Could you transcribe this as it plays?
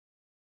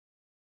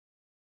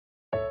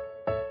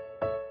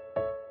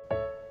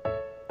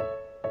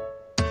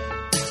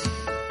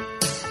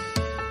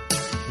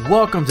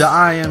Welcome to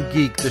I Am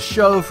Geek, the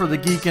show for the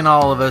geek in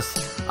all of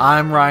us.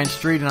 I'm Ryan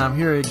Street, and I'm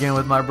here again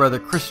with my brother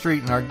Chris Street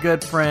and our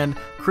good friend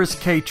Chris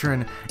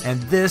Catron. And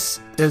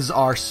this is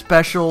our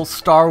special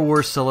Star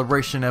Wars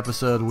Celebration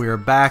episode. We are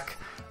back.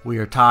 We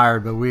are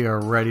tired, but we are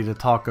ready to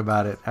talk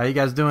about it. How you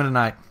guys doing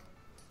tonight?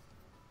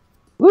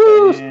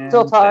 Woo!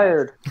 Still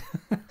tired.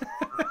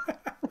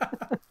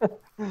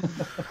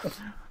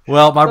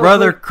 Well, my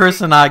brother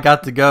Chris and I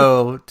got to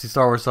go to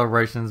Star Wars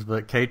Celebrations,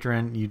 but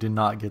Catron, you did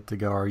not get to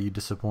go. Are you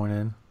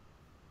disappointed?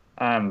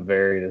 I'm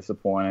very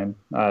disappointed.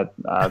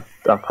 I've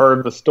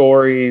heard the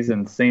stories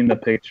and seen the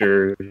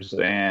pictures,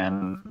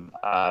 and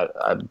I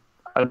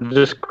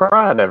just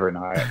cried every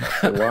night.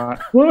 Why?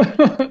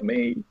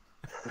 Me.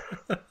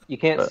 You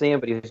can't see him,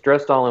 but he's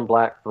dressed all in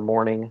black for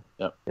mourning.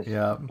 Yep.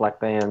 Yeah. Black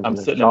bands. I'm and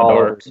sitting in the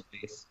dark.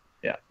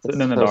 Yeah, sitting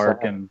in the so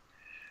dark, sad. and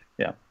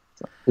yeah.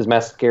 So. His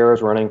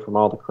mascara's running from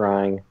all the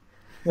crying.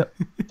 Yep.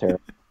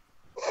 Terrible.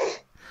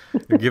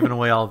 You're giving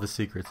away all of his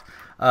secrets.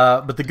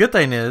 But the good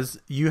thing is,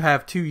 you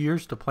have 2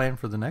 years to plan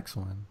for the next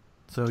one.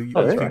 So you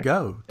that's could right.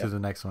 go to the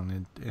next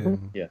one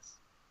in Yes.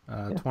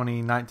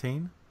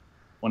 2019.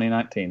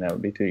 2019, that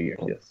would be 2 years.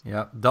 Yes.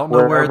 Yeah. Don't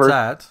know where it's Wherever.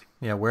 at.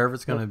 Yeah, wherever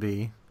it's going to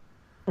be.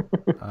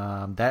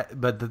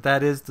 That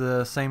is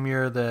the same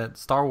year that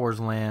Star Wars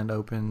Land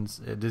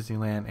opens at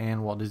Disneyland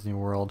and Walt Disney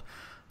World.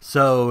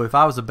 So if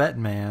I was a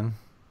betting man,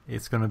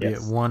 it's going to be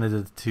at one of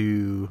the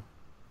two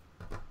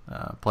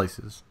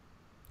places.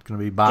 It's going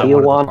to be by one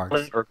of the parks.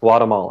 Tijuana or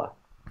Guatemala.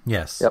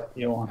 Yes. Yep.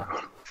 You want?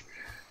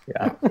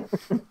 Yeah.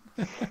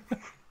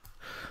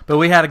 But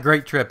we had a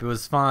great trip. It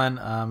was fun.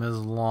 It was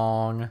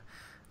long.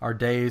 Our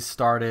days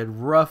started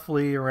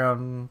roughly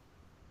around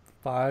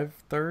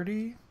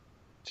 5:30.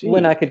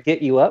 When I could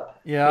get you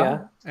up.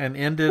 Yeah. And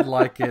ended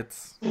like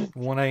it's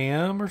 1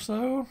 a.m. or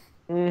so.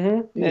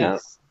 Mm-hmm. Yeah.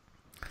 Yes.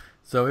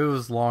 So it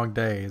was long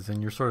days,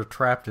 and you're sort of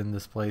trapped in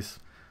this place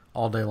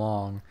all day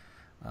long.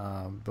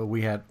 But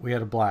we had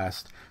a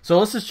blast. So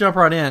let's just jump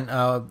right in.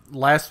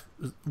 Last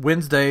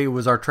Wednesday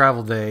was our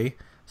travel day.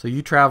 So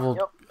you traveled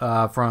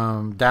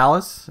from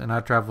Dallas, and I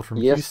traveled from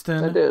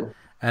Houston. Yes, I did.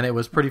 And it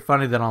was pretty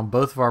funny that on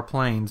both of our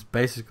planes,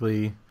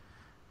 basically,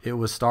 it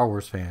was Star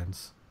Wars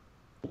fans.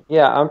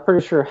 Yeah, I'm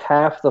pretty sure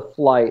half the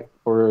flight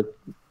were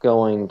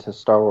going to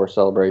Star Wars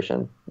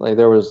Celebration. Like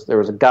there was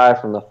a guy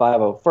from the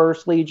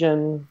 501st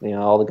Legion,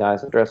 all the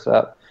guys that dress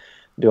up,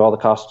 do all the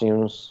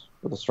costumes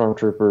with the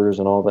stormtroopers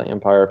and all the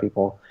Empire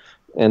people.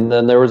 And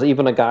then there was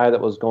even a guy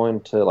that was going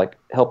to like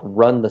help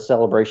run the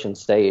celebration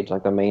stage,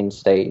 like the main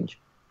stage.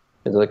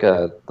 It's like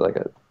a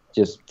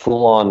just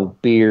full on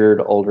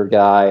beard older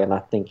guy, and I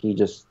think he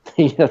just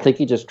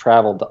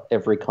traveled to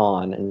every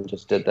con and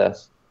just did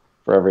this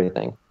for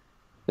everything.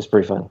 It's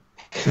pretty funny.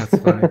 That's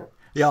funny.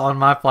 Yeah, on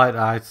my flight,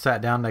 I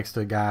sat down next to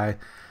a guy.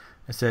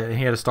 I said, and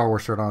he had a Star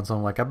Wars shirt on, so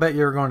I'm like, I bet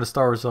you're going to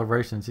Star Wars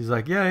Celebrations. He's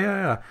like,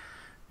 yeah.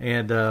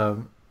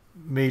 And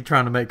me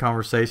trying to make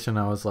conversation,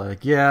 I was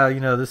like, yeah,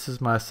 this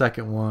is my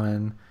second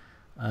one.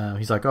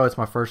 He's like, oh, it's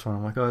my first one.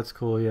 I'm like, oh, that's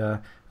cool, yeah.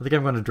 I think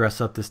I'm going to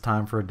dress up this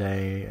time for a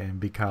day and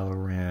be Kylo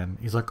Ren.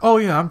 He's like, oh,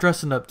 yeah, I'm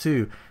dressing up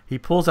too. He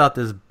pulls out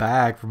this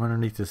bag from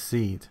underneath his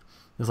seat.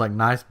 This like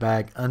nice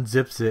bag,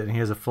 unzips it, and he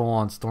has a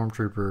full-on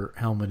Stormtrooper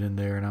helmet in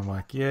there. And I'm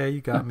like, yeah,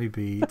 you got me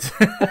beat.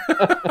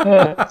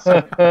 But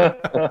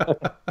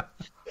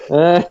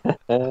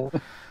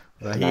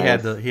he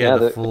had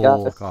the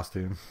full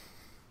costume.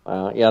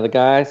 The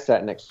guy I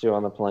sat next to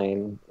on the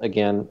plane,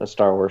 again, a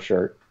Star Wars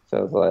shirt.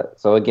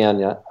 So again,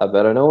 yeah, I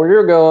better know where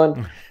you're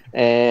going.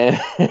 And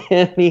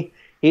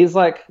he's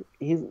like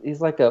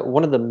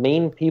one of the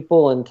main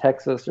people in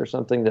Texas or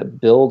something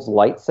that builds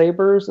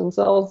lightsabers and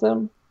sells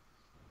them.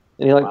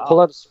 And he pulled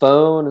out his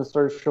phone and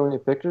started showing me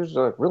pictures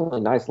of really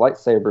nice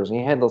lightsabers. And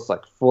he had this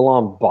like full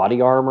on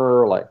body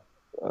armor, like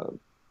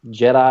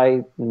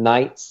Jedi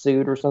Knight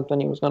suit or something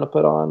he was going to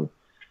put on and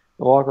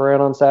walk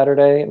around on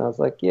Saturday. And I was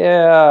like,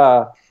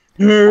 yeah,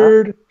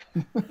 nerd.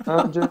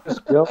 I'm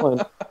just going,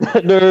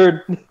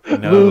 nerd.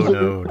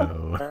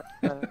 No.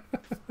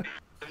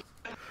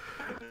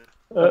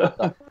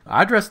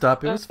 I dressed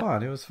up. It was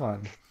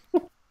fun.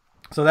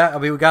 So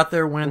we got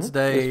there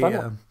Wednesday.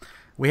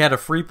 We had a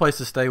free place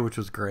to stay, which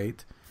was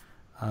great.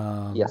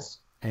 Yes.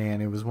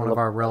 And it was one of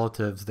our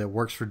relatives that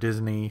works for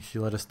Disney. She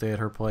let us stay at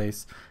her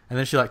place. And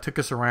then she took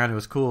us around. It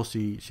was cool.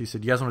 She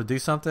said, you guys want to do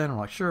something? I'm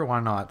like, sure, why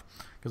not?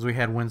 Because we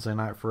had Wednesday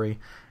night free.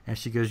 And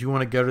she goes, you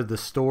want to go to the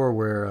store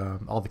where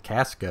all the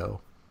casts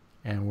go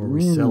and where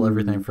we sell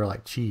everything for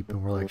cheap?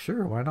 And we're like,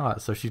 sure, why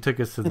not? So she took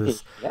us to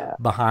this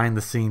behind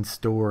the scenes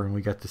store, and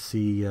we got to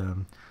see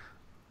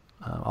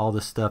all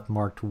this stuff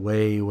marked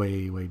way,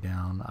 way, way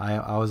down.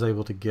 I was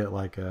able to get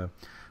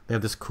they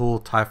have this cool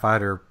TIE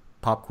Fighter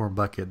popcorn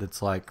bucket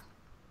that's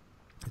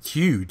it's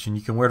huge, and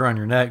you can wear it around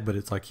your neck, but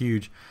it's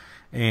huge.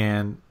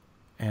 And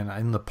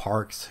in the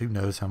parks, who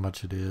knows how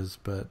much it is,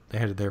 but they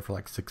had it there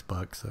for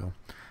 $6. So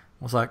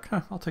I was like,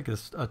 I'll take a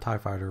TIE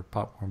Fighter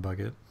popcorn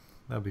bucket.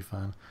 That'll be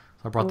fun.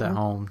 So I brought that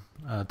home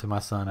to my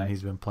son, and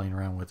he's been playing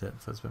around with it.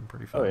 So it's been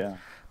pretty fun. Oh, yeah.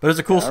 But it's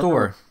a cool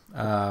store.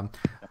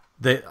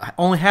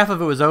 only half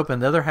of it was open.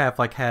 The other half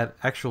like had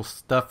actual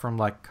stuff from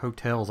like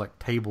hotels, like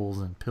tables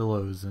and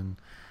pillows and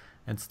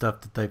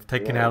stuff that they've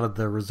taken out of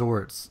the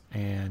resorts,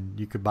 and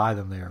you could buy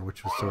them there,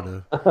 which was sort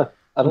of.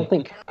 I don't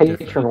think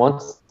Patron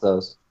wants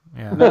those.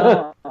 Yeah.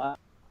 No, I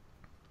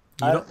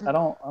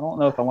don't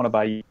know if I want to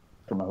buy you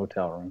from a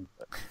hotel room.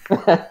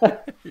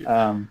 But,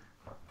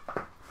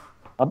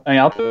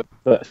 I'll put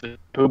the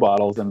poo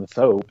bottles and the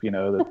soap. You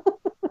know,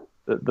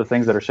 the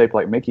things that are shaped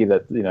like Mickey.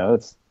 That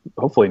it's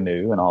hopefully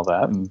new and all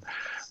that.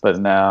 But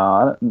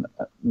no,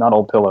 not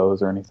old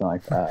pillows or anything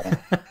like that.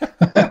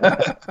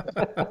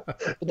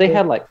 They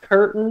had like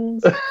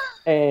curtains,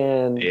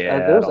 and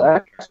there was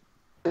actually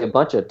a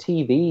bunch of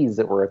TVs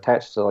that were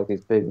attached to like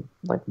these big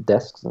like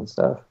desks and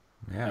stuff.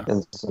 Yeah.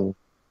 And some.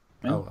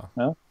 Oh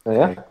well.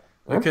 Yeah.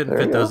 We couldn't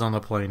fit those on the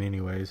plane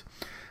anyways.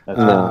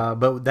 No.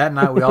 But that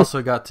night we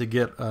also got to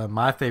get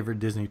my favorite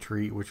Disney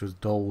treat, which was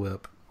Dole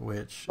Whip.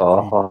 Which if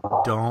you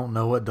don't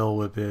know what Dole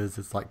Whip is,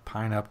 it's like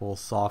pineapple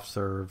soft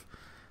serve,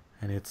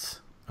 and it's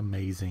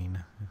amazing.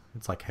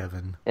 It's like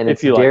heaven. And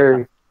it's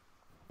dairy.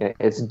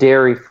 It's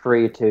dairy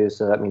free too,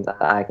 so that means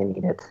I can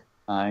eat it.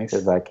 Nice.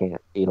 Because I can't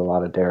eat a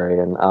lot of dairy,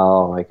 and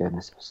oh my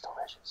goodness, it was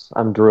delicious.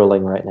 I'm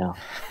drooling right now.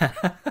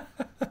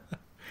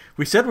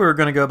 We said we were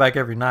going to go back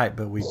every night,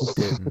 but we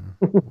didn't.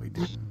 We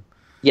didn't.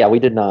 Yeah, we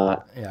did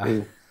not.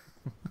 Yeah.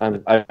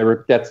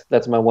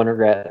 That's my one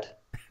regret.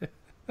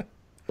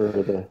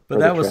 But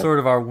that was sort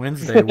of our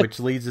Wednesday, which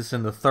leads us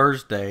into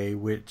Thursday,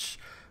 which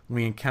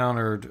we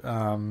encountered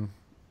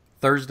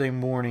Thursday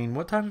morning.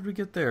 What time did we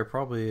get there?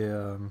 Probably.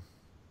 Oh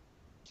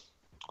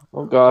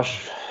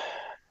gosh,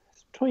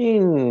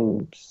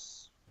 between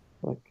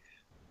like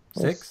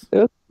 6.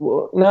 No,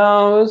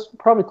 it was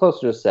probably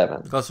closer to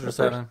 7. Closer to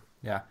 7.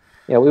 Yeah.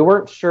 Yeah, we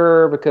weren't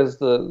sure because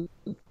the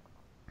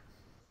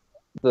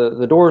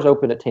doors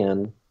opened at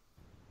 10.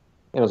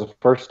 It was the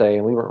first day,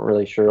 and we weren't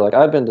really sure. Like,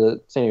 I've been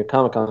to San Diego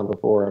Comic-Con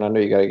before, and I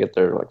know you got to get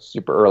there like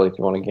super early if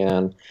you want to get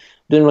in.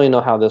 Didn't really know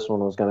how this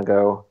one was going to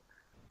go.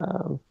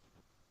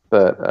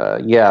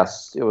 But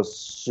yes, it was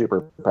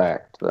super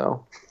packed,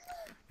 though.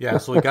 Yeah,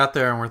 so we got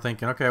there, and we're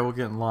thinking, okay, we'll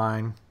get in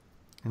line.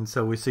 And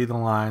so we see the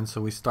line,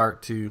 so we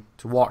start to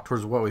walk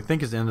towards what we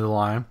think is the end of the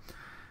line.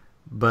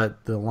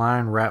 But the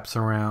line wraps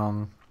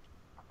around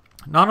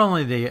not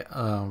only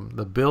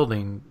the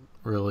building,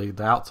 really,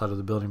 the outside of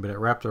the building, but it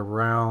wrapped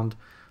around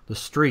the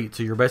street.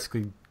 So you're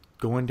basically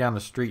going down the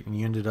street, and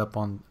you ended up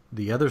on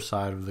the other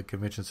side of the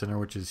convention center,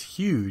 which is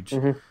huge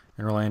in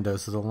Orlando.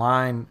 So the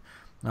line,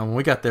 when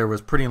we got there,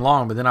 was pretty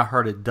long, but then I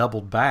heard it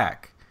doubled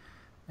back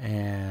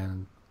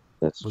and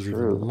was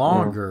even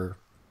longer.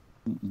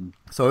 Yeah.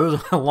 So it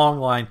was a long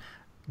line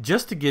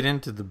just to get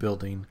into the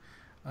building.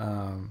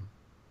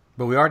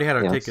 But we already had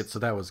our tickets, so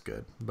that was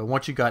good. But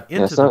once you got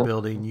into the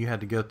building, you had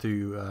to go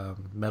through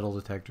metal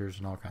detectors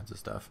and all kinds of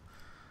stuff.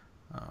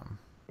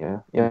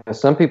 Yeah.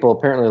 Some people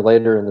apparently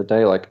later in the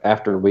day, like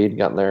after we'd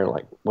gotten there,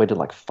 like waited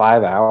like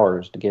 5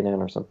 hours to get in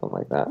or something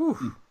like that.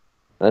 Oof.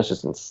 That's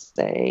just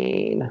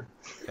insane.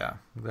 Yeah,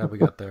 glad we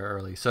got there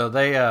early. So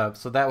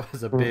so that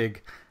was a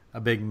big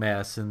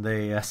mess, and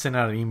they sent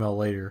out an email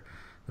later,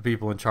 the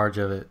people in charge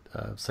of it,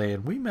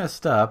 saying we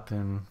messed up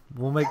and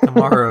we'll make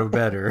tomorrow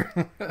better.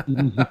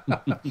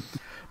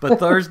 But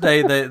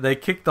Thursday they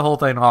kicked the whole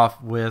thing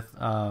off with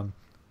the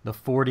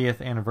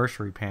 40th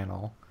anniversary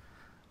panel.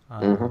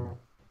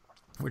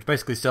 Which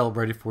basically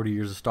celebrated 40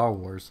 years of Star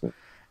Wars.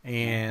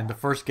 And the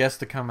first guest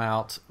to come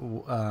out,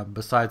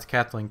 besides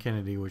Kathleen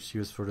Kennedy, which she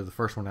was sort of the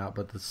first one out,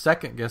 but the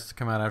second guest to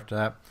come out after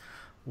that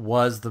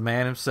was the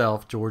man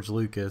himself, George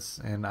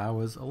Lucas. And I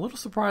was a little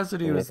surprised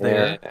that he was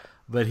there,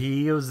 but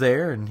he was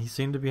there, and he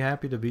seemed to be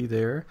happy to be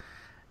there.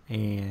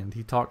 And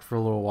he talked for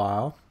a little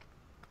while.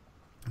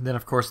 And then,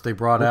 of course, they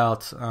brought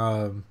out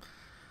a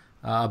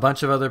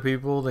bunch of other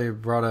people. They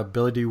brought up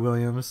Billy D.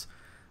 Williams.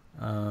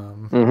 He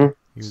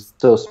was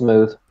so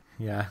smooth.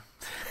 Yeah.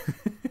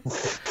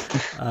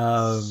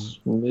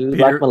 Smooth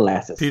like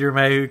molasses. Peter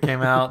Mayhew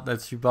came out.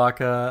 That's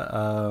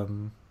Chewbacca.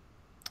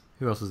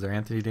 Who else was there?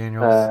 Anthony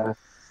Daniels.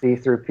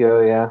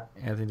 C-3PO, yeah.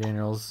 Anthony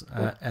Daniels.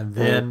 And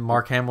then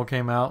Mark Hamill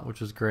came out,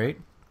 which was great.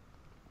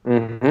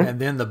 And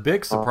then the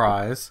big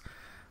surprise,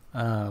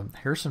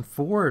 Harrison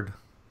Ford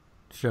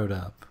showed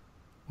up,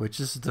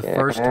 which is the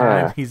first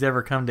time he's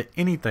ever come to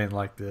anything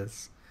like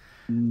this.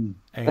 And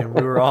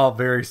we were all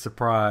very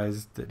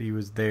surprised that he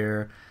was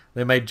there.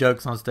 They made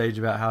jokes on stage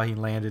about how he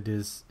landed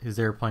his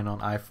airplane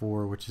on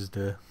I-4, which is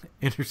the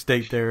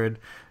interstate there in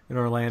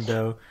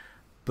Orlando.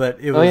 But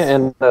it was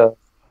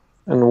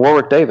and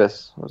Warwick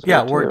Davis was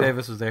there. Warwick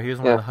Davis was there. He was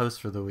one of the hosts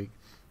for the week.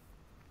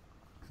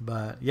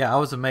 But I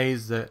was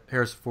amazed that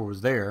Harrison Ford was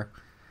there,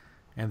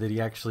 and that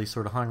he actually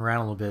sort of hung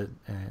around a little bit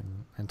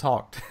and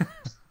talked,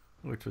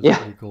 which was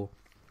pretty cool.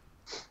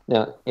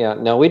 No,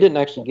 we didn't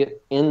actually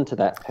get into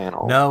that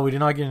panel. No, we did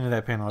not get into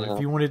that panel.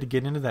 If you wanted to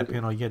get into that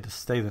panel, you had to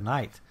stay the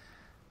night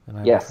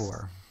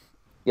before.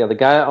 Yeah, the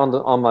guy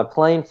on my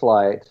plane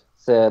flight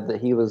said that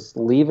he was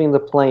leaving the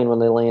plane when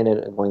they landed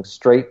and going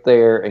straight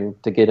there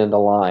and to get into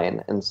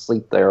line and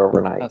sleep there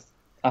overnight.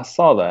 I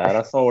saw that.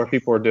 I saw where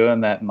people were doing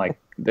that in like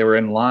they were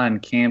in line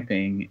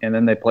camping, and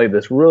then they played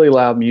this really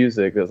loud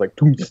music that was like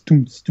toons,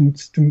 toons,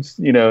 toons, toons,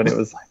 and it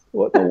was like,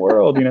 what in the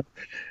world,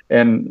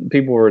 and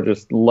people were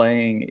just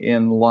laying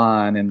in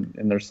line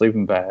in their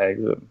sleeping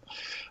bags. And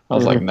I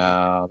was like,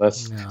 no,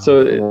 that's No.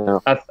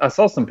 so. I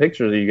saw some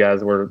pictures of you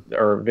guys or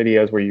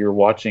videos where you were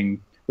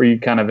watching, were you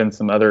kind of in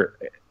some other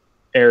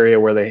area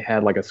where they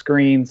had like a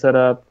screen set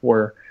up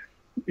where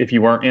if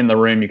you weren't in the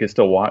room, you could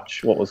still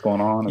watch what was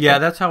going on? Yeah,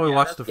 that's how we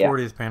watched the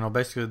 40th panel.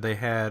 Basically, they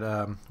had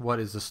what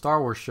is the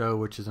Star Wars show,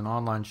 which is an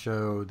online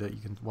show that you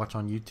can watch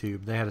on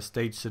YouTube. They had a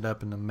stage set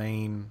up in the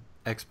main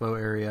expo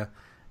area,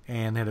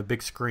 and they had a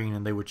big screen,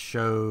 and they would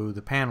show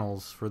the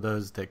panels for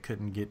those that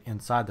couldn't get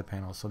inside the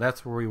panels. So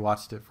that's where we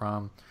watched it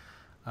from.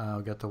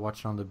 We got to watch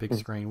it on the big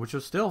screen, which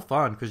was still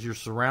fun because you're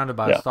surrounded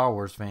by Star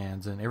Wars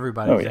fans, and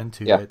everybody's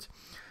into it.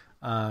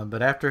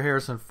 But after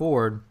Harrison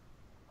Ford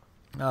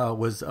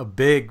was a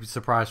big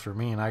surprise for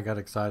me, and I got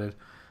excited.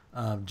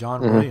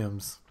 John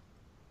Williams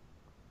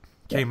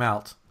came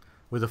out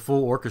with a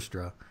full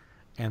orchestra,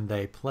 and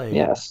they played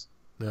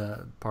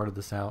the part of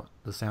the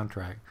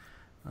soundtrack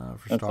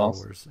for That's Star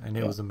awesome. Wars, and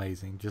it was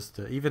amazing. Just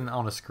to, even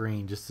on a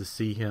screen, just to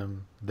see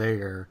him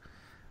there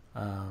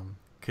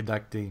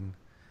conducting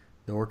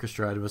the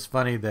orchestra. It was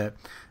funny that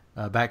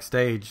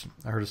backstage,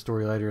 I heard a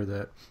story later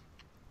that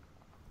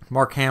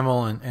Mark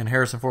Hamill and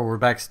Harrison Ford were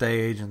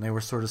backstage, and they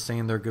were sort of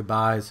saying their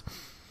goodbyes,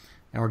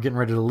 and were getting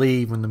ready to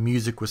leave when the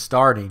music was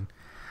starting.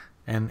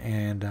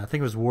 And I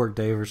think it was Warwick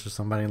Davis or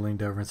somebody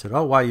leaned over and said,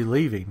 "Oh, why are you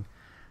leaving?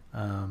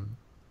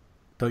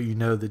 Don't you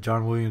know that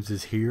John Williams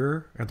is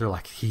here?" And they're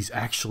like, "He's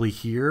actually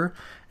here?"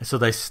 And so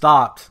they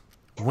stopped,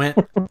 went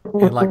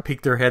and like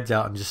peeked their heads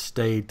out and just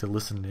stayed to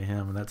listen to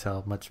him. And that's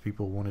how much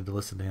people wanted to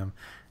listen to him.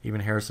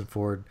 Even Harrison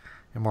Ford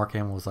and Mark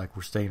Hamill was like,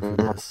 "We're staying for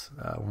this.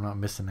 We're not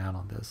missing out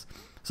on this."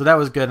 So that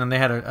was good. And they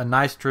had a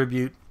nice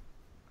tribute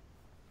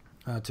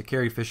to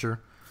Carrie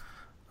Fisher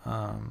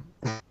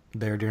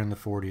there during the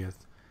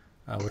 40th,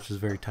 which was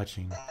very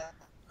touching.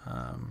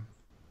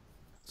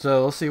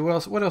 So let's see, what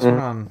else went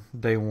on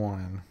day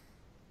one?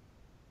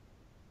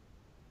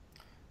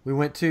 We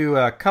went to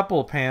a couple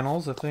of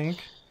panels, I think.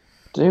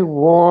 Day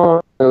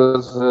one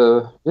was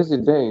a busy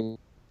day.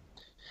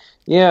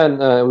 Yeah, and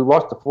we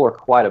walked the floor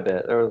quite a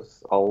bit. There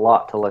was a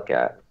lot to look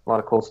at, a lot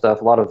of cool stuff,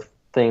 a lot of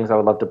things I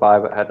would love to buy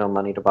but had no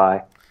money to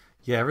buy.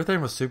 Yeah,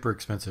 everything was super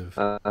expensive.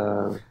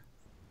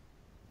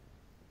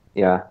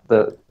 Yeah,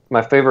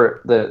 my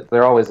favorite,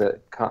 they're always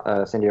at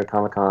San Diego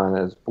Comic-Con,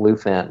 is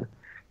Bluefin.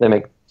 They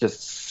make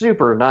just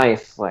super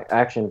nice like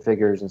action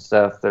figures and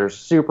stuff. They're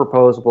super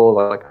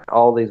posable, like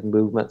all these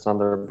movements on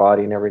their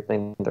body and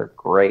everything. They're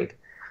great.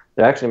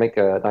 They actually make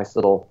nice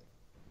little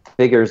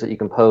figures that you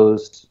can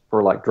pose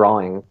for like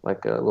drawing,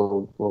 like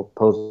little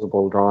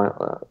posable drawing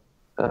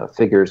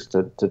figures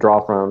to draw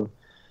from,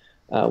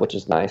 which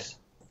is nice.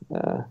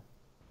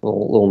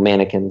 Little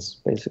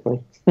mannequins,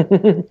 basically.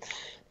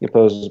 You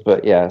pose,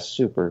 but yeah,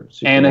 super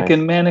Anakin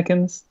nice.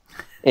 mannequins.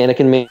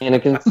 Anakin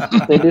mannequins.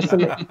 They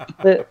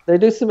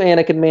do some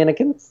Anakin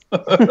mannequins.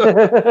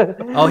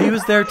 Oh, he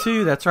was there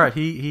too. That's right.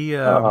 He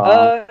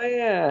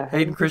yeah.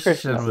 Hayden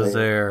Christensen was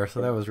there,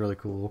 so that was really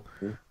cool.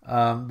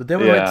 But then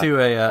we went to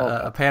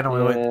a panel.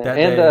 We went that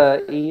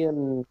day.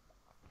 Ian.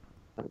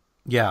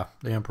 Yeah,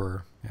 the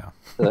Emperor. Yeah,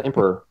 The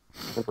Emperor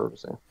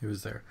was there. he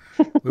was there.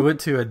 We went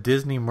to a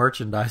Disney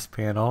merchandise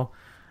panel,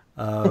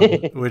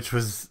 which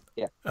was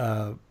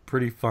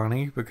pretty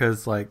funny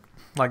because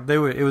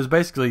it was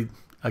basically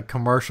a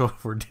commercial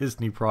for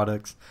Disney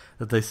products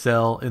that they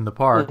sell in the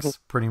parks.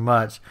 Pretty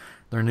much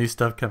their new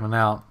stuff coming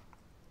out.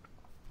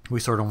 We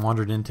sort of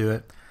wandered into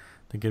it.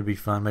 I think it'd be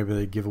fun. Maybe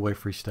they'd give away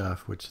free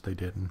stuff, which they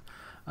didn't.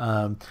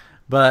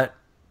 But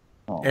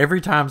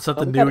every time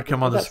something new would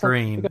come on the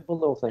screen,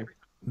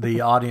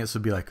 the audience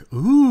would be like,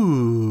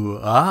 "Ooh,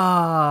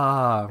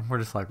 ah!" We're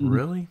just like,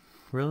 "Really?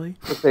 Really?"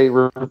 If they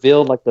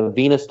revealed like the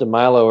Venus de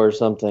Milo or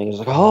something, it's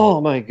like,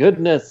 "Oh my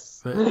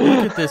goodness!" But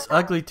look at this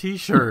ugly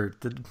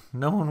T-shirt that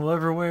no one will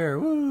ever wear.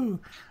 Woo!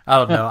 I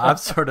don't know.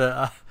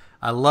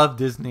 I love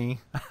Disney.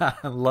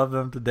 I love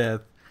them to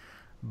death,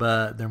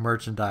 but their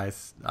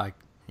merchandise, I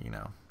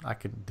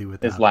could do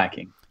without. It's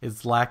lacking.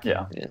 It's lacking.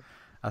 Yeah.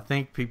 I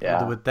think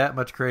people with that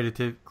much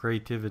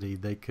creativity,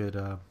 they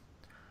could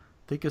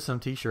think of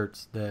some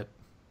T-shirts that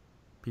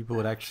people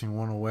would actually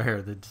want to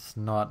wear. That's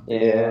not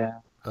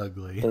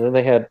ugly. And then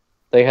they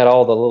had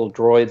all the little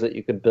droids that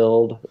you could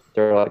build.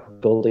 They're like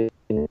building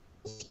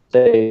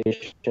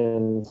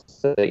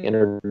stations. They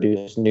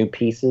introduced new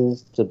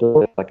pieces to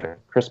build like a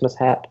Christmas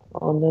hat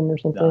on them or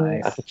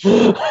something. Nice.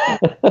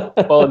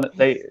 Well,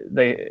 they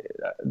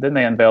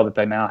unveiled that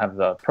they now have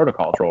the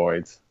protocol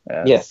droids.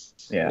 Yes.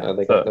 Yeah.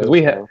 So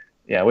we have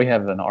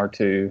an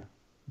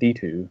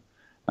R2D2.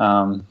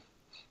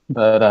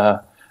 But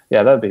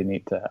that'd be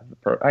neat to have.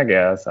 I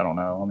guess, I don't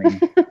know. I mean,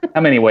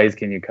 how many ways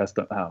can you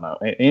custom? I don't know.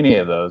 Any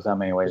of those? How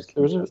many ways?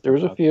 There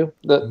was a few.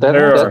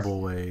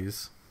 Multiple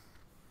ways.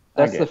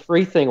 That's the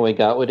free thing we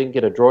got. We didn't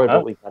get a droid,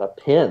 but we got a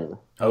pin.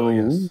 Oh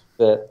yes.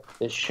 That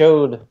it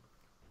showed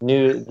the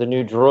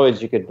new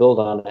droids you could build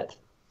on it.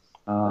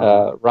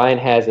 Ryan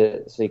has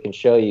it so he can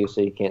show you,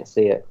 so you can't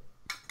see it.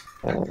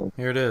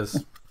 Here it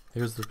is.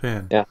 Here's the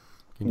pin. Yeah.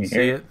 Can you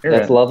see it?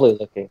 That's lovely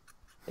looking.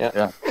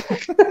 Yeah.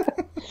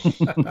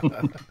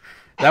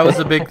 That was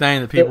the big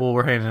thing that people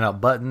were handing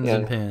out, buttons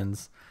and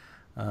pins.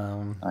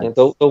 And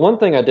the one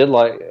thing I did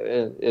like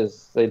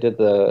is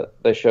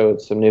they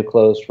showed some new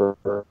clothes for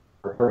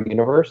her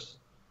universe,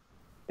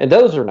 and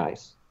those are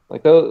nice.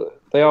 Like those,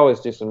 they always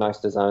do some nice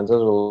designs.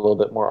 Those are a little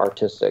bit more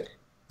artistic,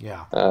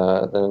 Yeah.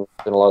 than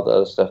a lot of the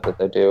other stuff that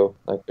they do.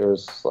 Like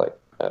there's like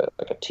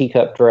a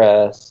teacup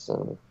dress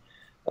and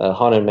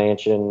Haunted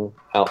Mansion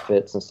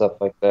outfits and stuff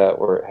like that,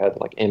 where it had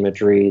like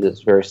imagery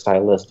that's very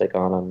stylistic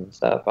on them and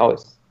stuff. I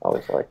always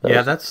like those.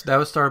 Yeah, that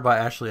was started by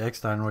Ashley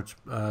Eckstein, which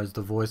is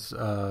the voice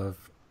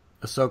of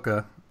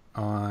Ahsoka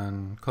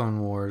on Clone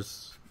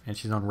Wars, and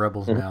she's on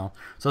Rebels now.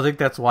 So I think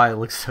that's why it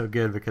looks so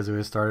good, because it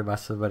was started by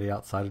somebody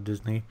outside of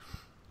Disney.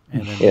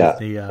 And then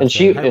Disney, and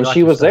said, "Hey, we like she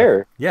your was stuff."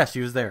 there. Yeah,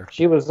 she was there.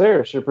 She was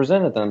there. She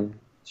presented them.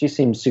 She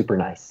seemed super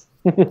nice.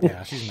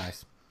 Yeah, she's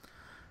nice.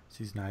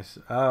 She's nice.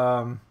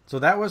 So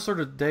that was sort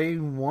of day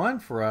one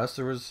for us.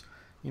 There was,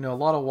 a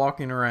lot of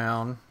walking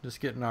around, just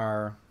getting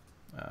our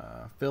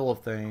fill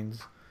of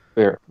things.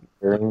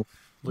 Looking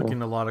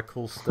at a lot of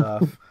cool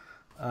stuff,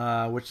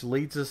 which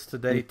leads us to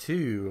day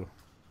two.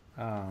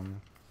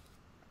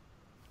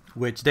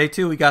 Which day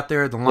two we got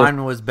there, the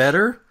line was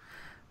better,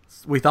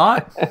 we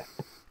thought.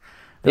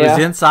 It was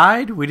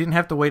inside. We didn't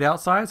have to wait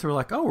outside, so we're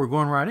like, oh, we're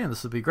going right in.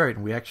 This will be great.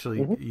 And we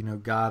actually,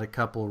 got a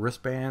couple of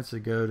wristbands to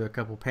go to a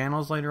couple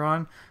panels later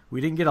on.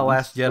 We didn't get a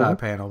Last Jedi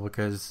panel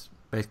because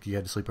basically you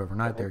had to sleep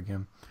overnight there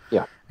again.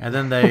 Yeah. And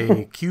then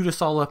they queued us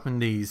all up in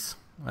these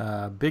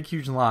big,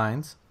 huge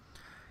lines.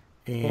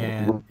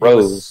 And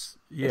rows.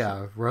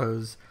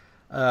 Rows.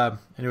 And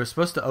it was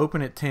supposed to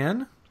open at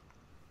 10.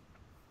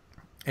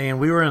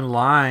 And we were in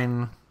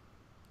line,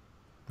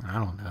 I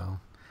don't know,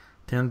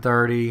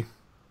 10:30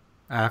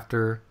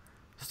 after,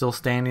 still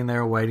standing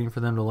there waiting for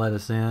them to let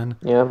us in.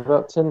 Yeah,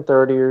 about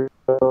 10:30 or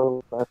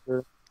so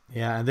after.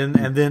 Yeah, and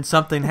then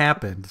something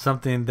happened,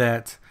 something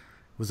that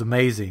was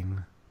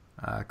amazing.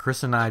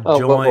 Chris and I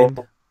joined.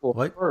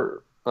 What?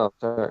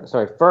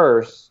 Sorry.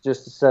 First,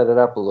 just to set it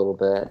up a little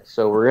bit.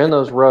 So we're in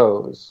those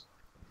rows,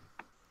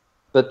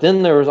 but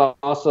then there was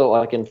also,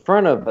 like, in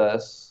front of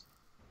us,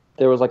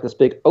 there was like this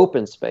big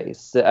open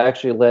space that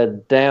actually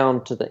led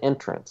down to the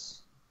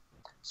entrance.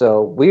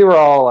 So we were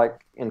all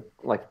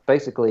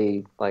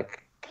basically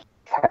like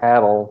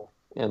cattle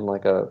in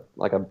like a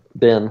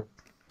bin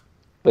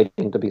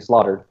waiting to be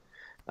slaughtered.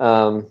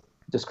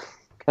 Just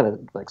kind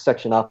of like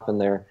section up in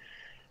there.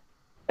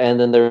 And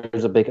then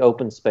there's a big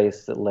open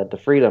space that led to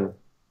freedom.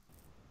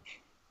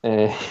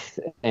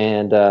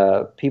 And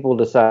people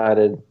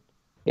decided,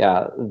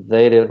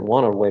 they didn't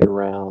want to wait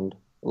around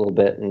a little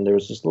bit, and there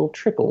was just little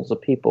trickles of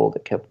people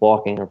that kept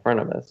walking in front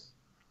of us.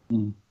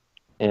 Mm.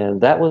 And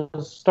that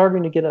was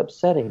starting to get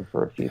upsetting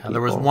for a few people.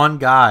 There was one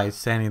guy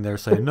standing there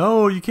saying,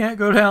 no, you can't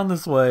go down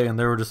this way. And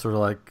they were just sort of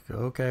like,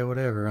 okay,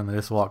 whatever. And they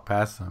just walked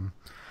past him.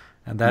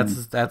 And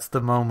that's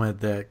the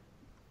moment that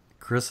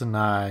Chris and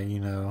I,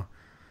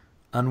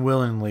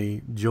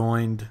 unwillingly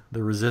joined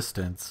the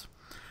resistance.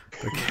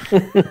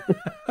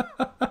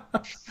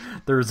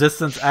 The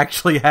resistance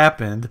actually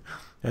happened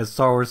at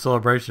Star Wars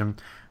Celebration.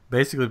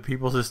 Basically,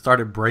 people just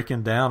started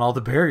breaking down all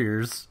the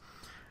barriers.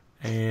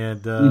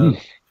 And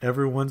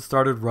everyone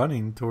started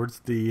running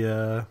towards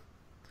the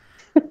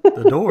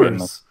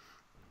doors.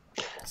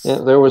 Yeah,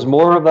 there was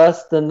more of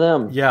us than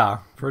them. Yeah,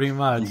 pretty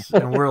much.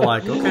 And we're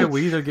like, okay,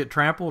 we either get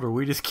trampled or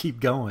we just keep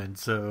going.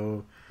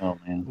 So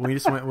we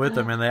just went with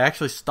them. And they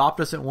actually stopped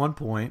us at one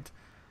point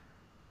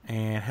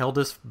and held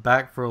us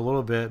back for a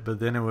little bit. But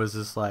then it was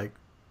just like,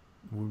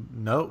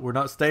 no, we're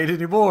not staying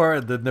anymore.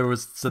 And then there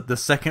was the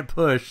second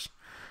push.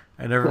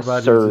 And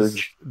everybody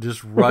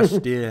just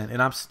rushed in.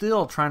 And I'm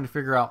still trying to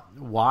figure out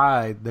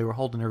why they were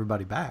holding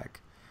everybody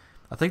back.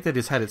 I think they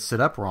just had it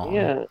set up wrong.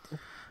 Yeah.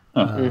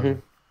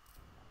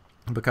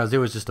 Because it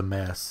was just a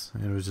mess.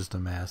 It was just a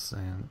mess.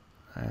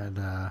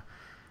 And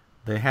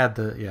they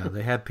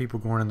had people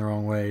going in their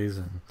own ways.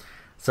 And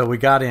so we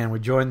got in. We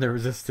joined the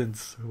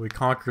resistance. We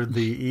conquered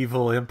the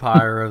evil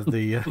empire of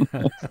the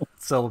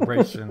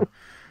celebration.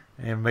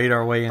 And made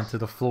our way into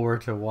the floor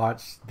to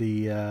watch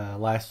the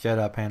Last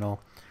Jedi panel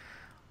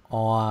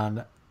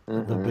on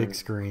the big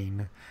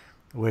screen,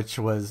 which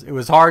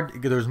was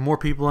hard. There was more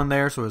people in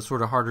there, so it was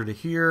sort of harder to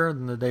hear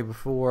than the day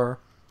before.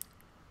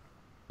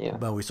 Yeah,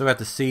 but we still got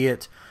to see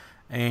it,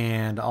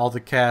 and all the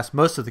cast,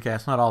 most of the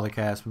cast, not all the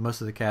cast, but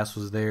most of the cast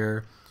was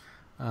there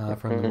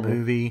from the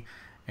movie.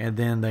 And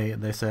then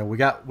they said, we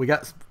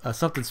got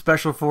something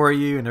special for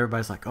you, and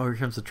everybody's like, oh, here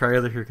comes the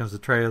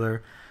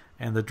trailer,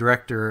 and the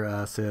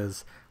director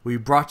says, we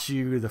brought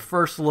you the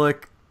first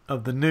look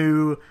of the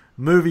new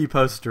movie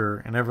poster,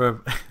 and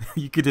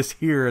you could just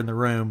hear in the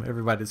room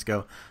everybody just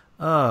go,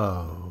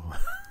 oh.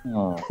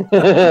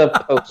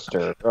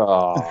 Poster.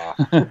 Oh.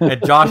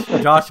 And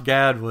Josh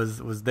Gad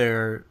was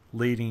there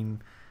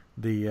leading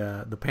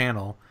the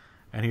panel,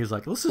 And he was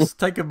like, let's just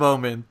take a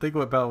moment and think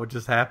about what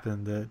just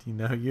happened. That,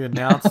 you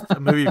announced a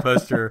movie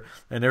poster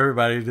and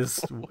everybody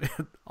just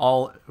it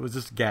was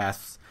just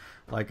gasps.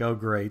 Like, oh,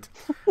 great.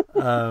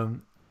 But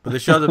they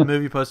showed the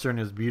movie poster and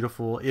it was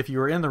beautiful. If you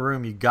were in the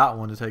room, you got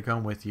one to take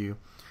home with you.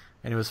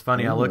 And it was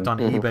funny. I looked on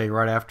eBay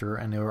right after,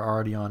 and they were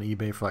already on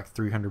eBay for like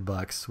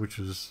 $300, which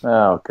was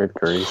good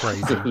grief,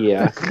 crazy.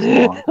 Yeah.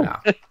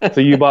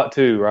 So you bought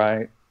 2,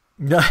 right?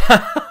 No,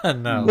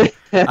 no.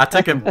 I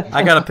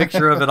got a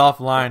picture of it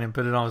offline and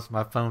put it on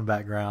my phone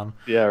background.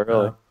 Yeah,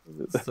 really.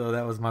 So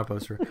that was my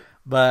poster.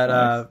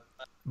 But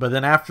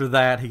then after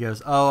that, he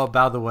goes, "Oh,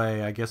 by the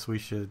way, I guess we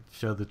should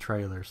show the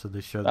trailer." So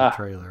they showed the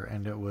trailer,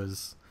 and it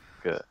was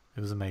good.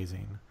 It was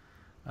amazing.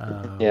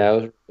 Yeah, it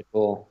was really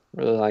cool.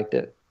 Really liked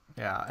it.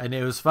 Yeah, and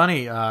it was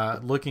funny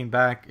looking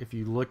back. If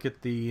you look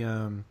at the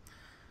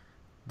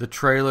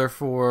trailer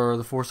for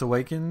The Force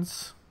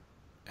Awakens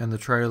and the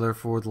trailer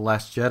for The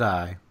Last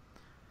Jedi,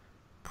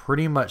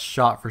 pretty much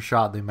shot for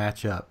shot they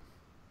match up.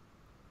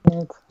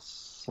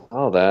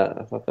 Saw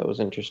that. I thought that was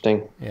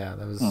interesting. Yeah,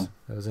 that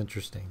was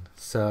interesting.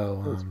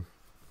 So,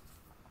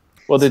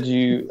 well, did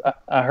you?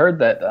 I heard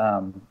that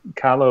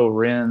Kylo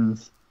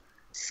Ren's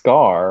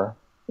scar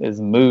is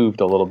moved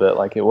a little bit,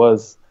 like it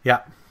was. Yeah.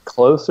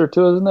 Closer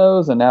to his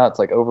nose, and now it's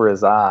like over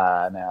his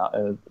eye.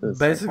 Now,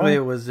 basically,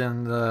 it was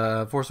in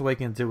the Force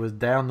Awakens. It was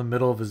down the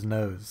middle of his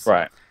nose,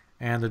 right?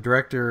 And the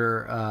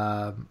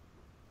director,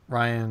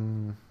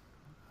 Ryan,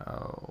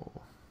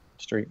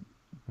 Street.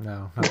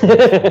 No.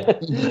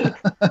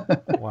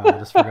 Wow, I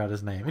just forgot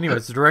his name.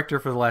 Anyways, the director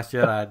for The Last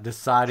Jedi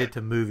decided to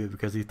move it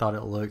because he thought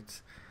it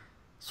looked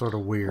sort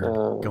of weird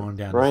going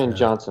down. Rian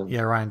Johnson.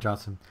 Yeah, Rian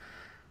Johnson.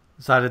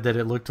 Decided that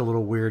it looked a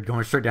little weird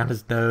going straight down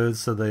his nose,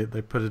 so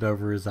they put it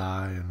over his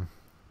eye. And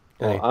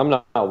well, I'm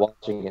not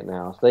watching it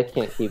now, so they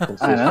can't keep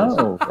consistency. I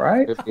know,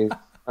 right?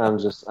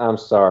 I'm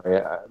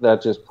sorry.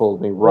 That just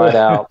pulled me right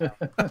out.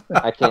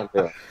 I can't do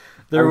it.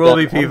 There will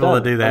be people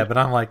that do that, but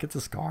I'm like, it's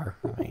a scar.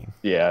 I mean,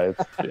 yeah.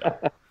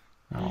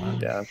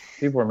 Yeah,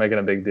 people are making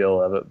a big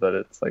deal of it, but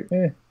it's like,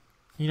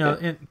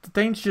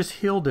 things just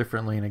heal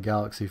differently in a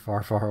galaxy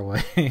far, far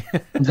away.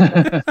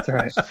 That's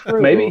right.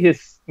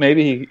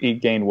 Maybe he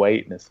gained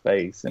weight in his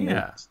face and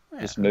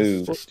just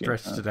moved,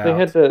 stretched it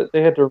out.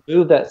 They had to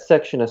remove that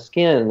section of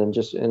skin and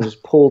just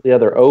pull the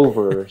other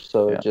over,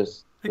 so it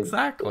just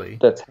exactly.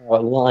 That's how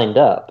it lined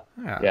up.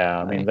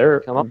 Yeah, I mean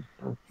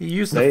he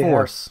used the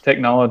Force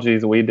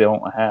technologies we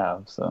don't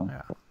have, so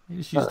he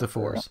just used the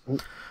Force.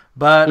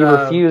 But he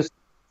refused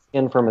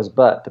skin from his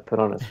butt to put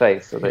on his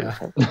face, so they just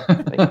had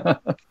to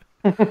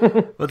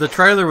But the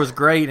trailer was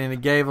great, and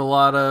it gave a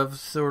lot of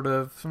sort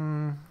of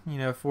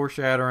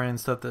foreshadowing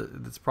stuff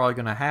that's probably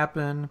going to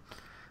happen.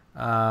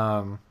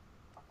 Of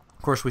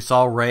course, we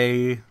saw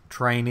Rey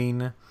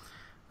training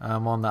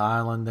on the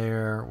island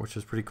there, which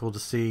was pretty cool to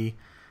see.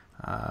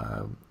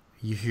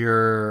 You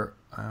hear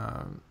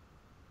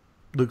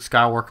Luke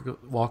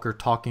Skywalker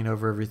talking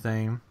over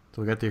everything,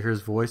 so we got to hear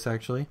his voice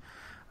actually.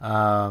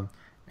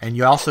 And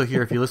you also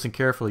hear, if you listen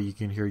carefully, you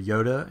can hear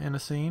Yoda in a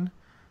scene.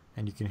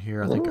 And you can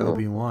hear, I think,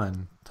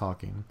 Obi-Wan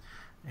talking.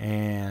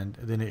 And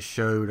then it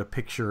showed a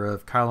picture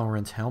of Kylo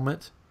Ren's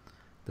helmet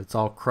that's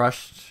all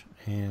crushed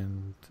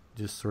and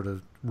just sort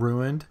of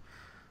ruined.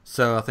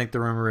 So I think the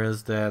rumor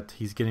is that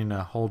he's getting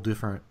a whole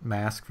different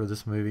mask for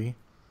this movie.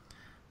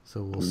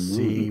 So we'll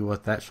see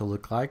what that shall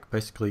look like.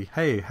 Basically,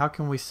 hey, how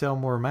can we sell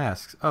more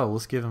masks? Oh,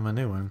 let's give him a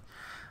new one.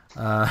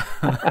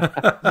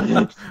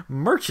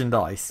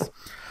 Merchandise.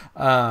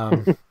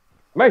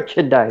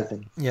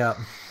 Merchandising. Yeah.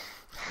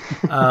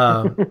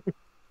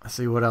 Let's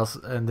see what else,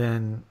 and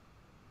then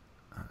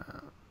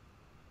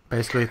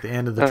basically at the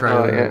end of the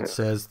trailer it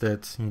says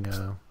that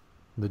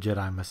the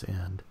Jedi must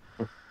end.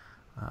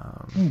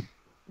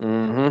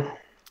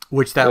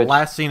 Which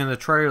last scene in the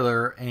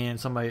trailer, and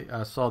somebody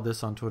saw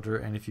this on Twitter,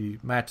 and if you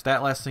match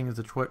that last scene of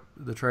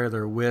the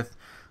trailer with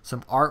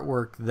some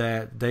artwork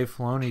that Dave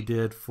Filoni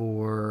did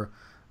for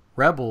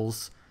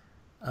Rebels,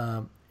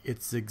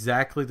 it's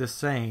exactly the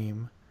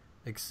same,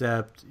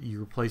 except you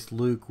replaced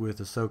Luke with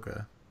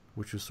Ahsoka,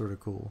 which was sort of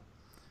cool.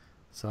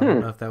 So I don't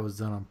know if that was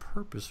done on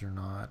purpose or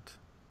not,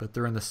 but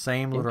they're in the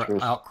same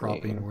little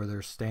outcropping where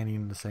they're standing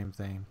in the same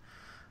thing.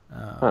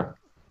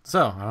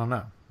 So I don't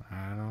know.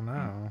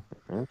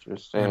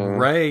 Interesting. And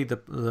Rey,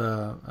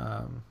 the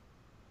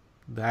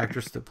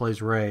actress that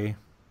plays Rey,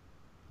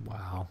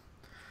 wow.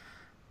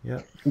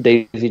 Yep.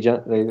 Daisy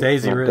Ridley.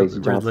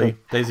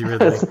 Daisy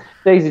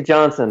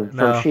Johnson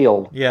from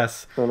S.H.I.E.L.D.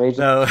 Yes. From Agents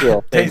of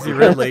S.H.I.E.L.D. Daisy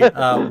Ridley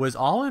was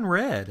all in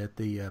red at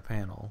the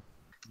panel.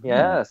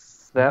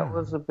 Yes, that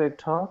was a big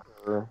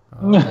talker.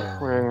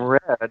 Wearing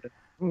red.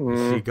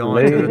 Is she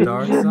going to the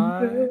dark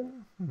side?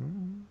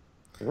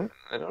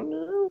 I don't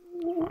know.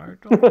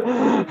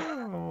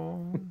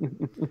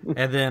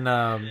 And then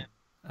I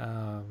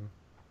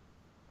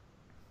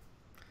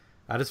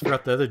just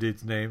forgot the other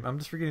dude's name. I'm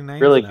just forgetting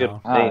names really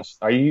now. Good name.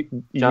 Are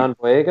you John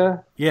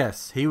Boyega?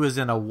 Yes, he was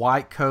in a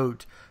white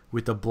coat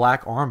with a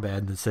black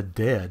armband that said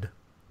 "dead."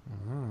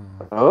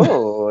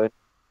 Oh,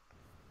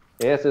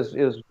 Yes,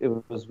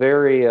 it was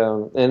very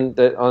and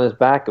on his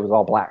back it was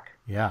all black.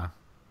 Yeah.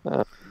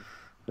 Uh,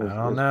 I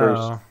don't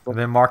know. And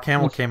then Mark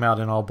Hamill came out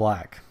in all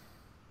black.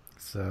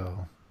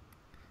 So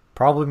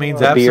probably means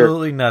The beard.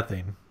 absolutely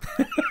nothing.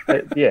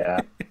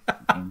 Yeah.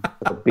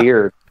 The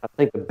beard. I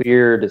think the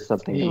beard is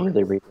something to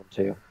really read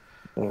into.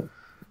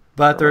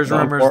 But there's No,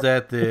 rumors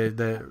that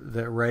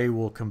that Rey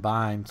will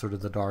combine sort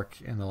of the dark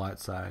and the light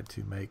side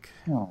to make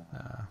Oh,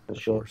 the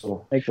She'll- Force.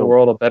 make the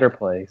world a better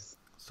place.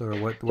 Sort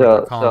of what So-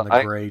 they're calling so the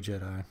I- Gray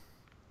Jedi.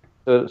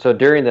 So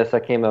during this, I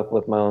came up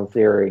with my own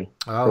theory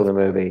for the Oh,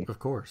 movie. of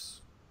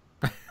course.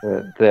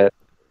 That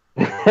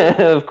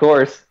of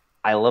course,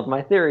 I love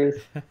my theories.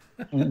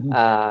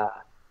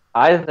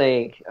 I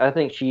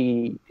think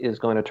she is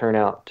going to turn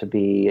out to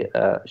be.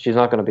 She's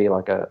not going to be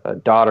like a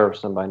daughter of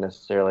somebody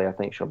necessarily. I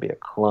think she'll be a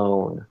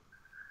clone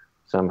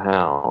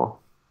somehow.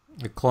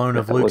 The clone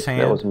of that Luke's was,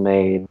 hand. that was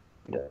made.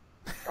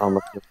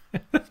 Almost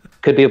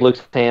could be of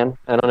Luke's hand.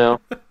 I don't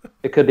know.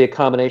 It could be a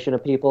combination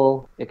of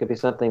people. It could be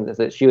something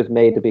that she was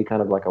made to be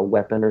kind of like a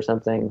weapon or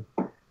something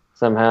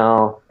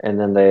somehow, and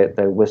then they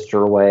whisked her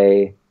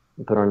away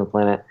and put her on the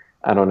planet.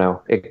 I don't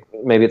know.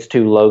 Maybe it's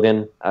too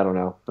Logan. I don't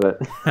know, but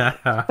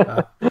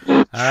Yeah,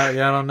 I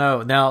don't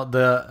know. Now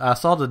I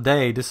saw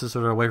today. This is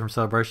sort of away from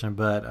Celebration,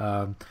 but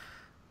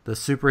the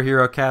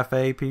superhero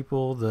cafe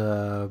people,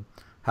 the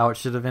how it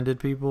should have ended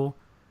people,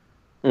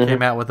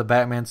 came out with a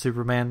Batman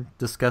Superman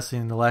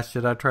discussing the Last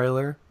Jedi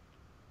trailer.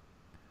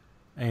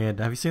 And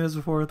have you seen this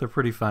before? They're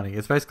pretty funny.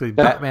 It's basically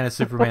Batman and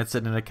Superman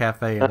sitting in a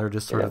cafe, and they're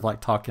just sort of like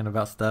talking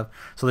about stuff.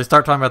 So they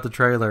start talking about the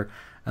trailer,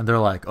 and they're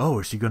like, "Oh,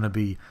 is she going to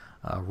be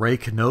Rey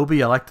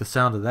Kenobi? I like the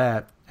sound of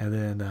that." And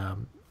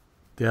then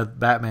the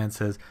Batman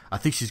says, "I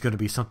think she's going to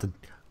be something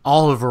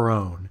all of her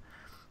own."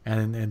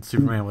 And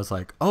Superman was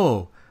like,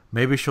 "Oh,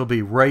 maybe she'll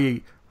be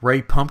Ray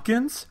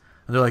Pumpkins."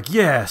 And they're like,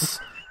 "Yes,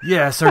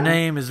 her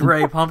name is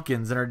Ray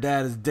Pumpkins, and her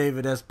dad is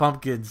David S.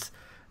 Pumpkins."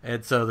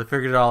 And so they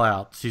figured it all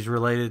out. She's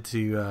related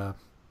to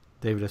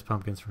David S.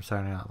 Pumpkins from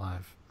Saturday Night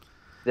Live.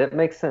 that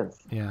makes sense.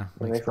 Yeah,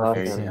 That makes makes a lot of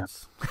perfect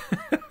sense.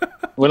 sense.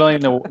 We don't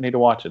even need to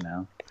watch it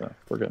now, so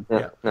we're good.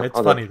 Yeah, No, it's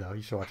I'll funny though.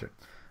 You should watch it.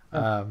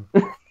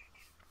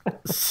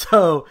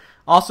 So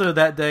also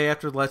that day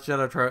after the Last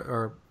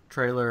Jedi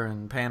trailer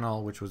and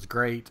panel, which was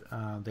great,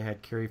 they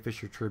had Carrie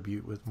Fisher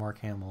tribute with Mark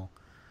Hamill,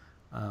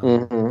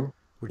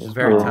 which is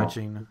very Mhm.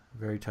 touching.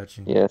 Very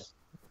touching. Yes,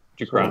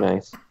 Did you cry? very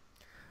nice.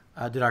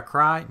 Did I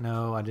cry?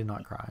 No, I did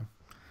not cry.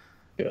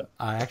 Good.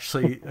 I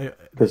actually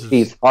Because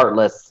she's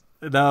heartless.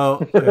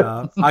 No,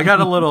 yeah. I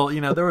got a little,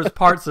 there was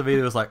parts of it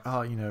that was like,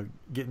 oh,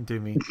 getting to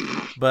me.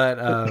 But,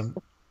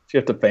 Do you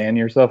have to fan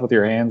yourself with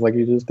your hands like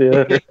you just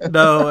did?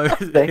 no,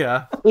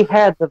 yeah. We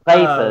had the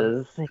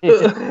vapors.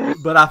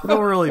 But I feel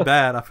really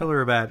bad. I feel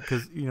really bad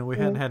because, we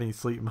hadn't had any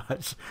sleep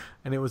much.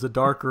 And it was a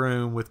dark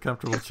room with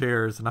comfortable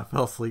chairs, and I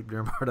fell asleep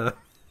during part of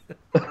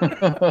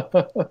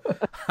it.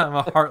 I'm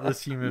a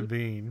heartless human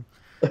being.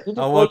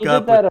 I woke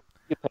up with, a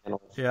few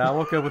panels. yeah, I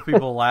woke up with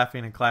people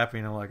laughing and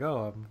clapping. I'm like,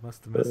 oh, I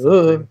must have missed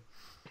something.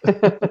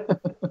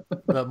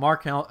 But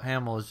Mark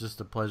Hamill is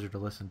just a pleasure to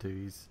listen to.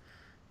 He's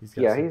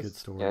got some good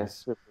stories. Yeah,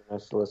 super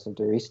nice to listen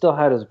to. He still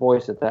had his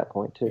voice at that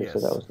point too, so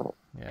Yes. that was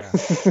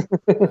nice.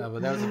 Yeah,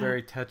 but that was a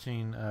very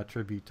touching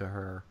tribute to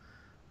her,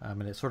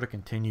 and it sort of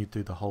continued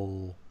through the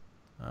whole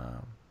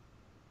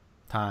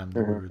time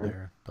that we were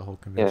there, the whole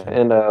Yeah,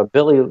 convention. and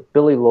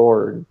Billy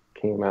Lord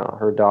came out.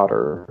 Her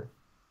daughter.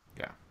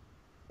 Yeah.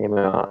 Came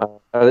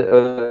out.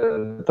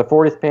 The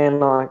 40th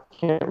panel. I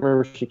can't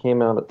remember if she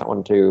came out at that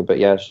one too, but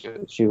yeah,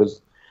 she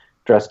was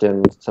dressed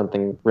in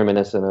something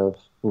reminiscent of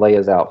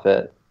Leia's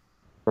outfit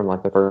from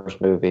like the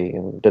first movie,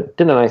 and did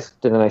a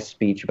nice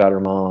speech about her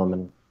mom,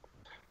 and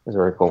it was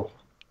very cool.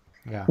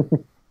 Yeah.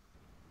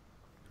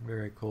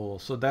 Very cool.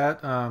 So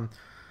that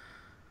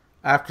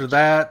after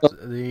that,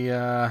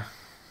 the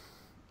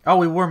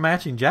we wore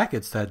matching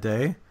jackets that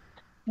day.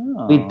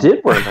 Oh. We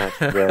did wear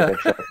matching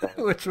jackets.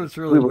 Which was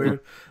really weird.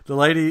 The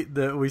lady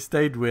that we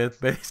stayed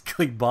with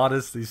basically bought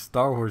us these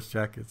Star Wars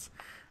jackets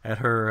at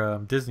her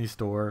Disney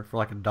store for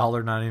like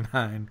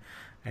 $1.99,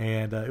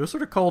 and it was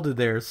sort of cold in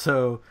there,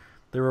 so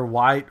they were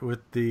white with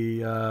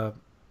the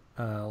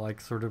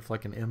like sort of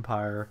like an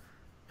Empire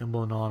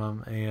emblem on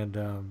them,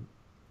 and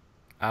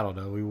I don't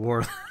know, we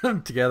wore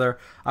them together.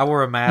 I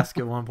wore a mask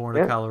at one point,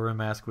 a Kylo Ren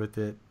mask with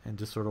it, and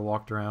just sort of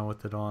walked around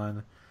with it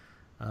on.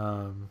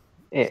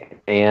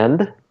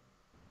 And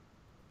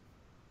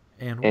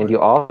And you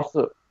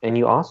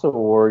also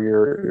wore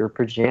your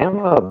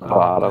pajama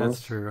bottoms.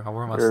 That's true. I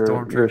wore my Your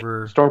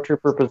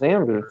stormtrooper.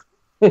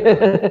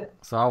 pajamas.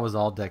 So I was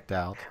all decked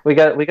out. we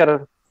got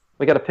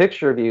a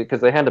picture of you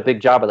because they had a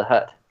big Jabba the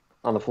Hutt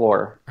on the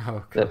floor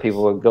Oh, that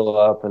people would go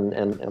up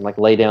and like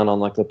lay down on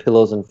like the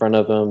pillows in front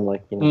of them,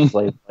 like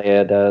Slave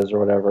Leia does or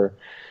whatever.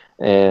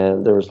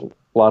 And there was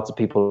lots of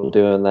people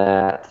doing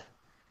that.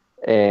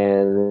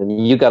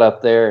 And you got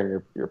up there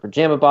in your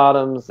pajama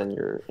bottoms and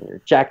your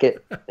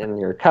jacket and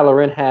your Kylo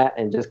Ren hat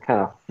and just kind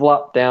of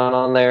flopped down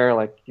on there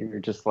like you're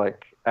just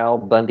like Al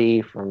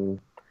Bundy from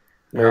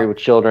Married with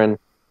Children.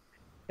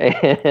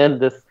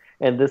 And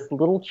and this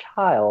little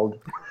child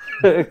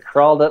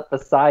crawled up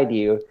beside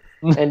you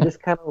and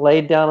just kind of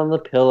laid down on the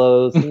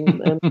pillows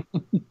and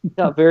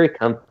got very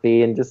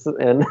comfy and it's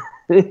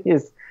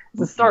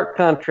a stark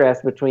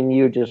contrast between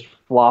you just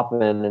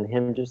flopping and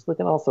him just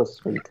looking all so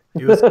sweet.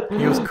 He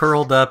was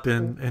curled up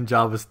in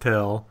Jabba's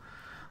tail.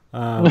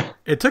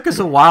 It took us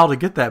a while to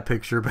get that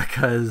picture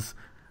because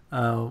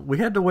we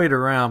had to wait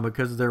around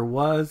because there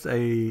was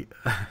a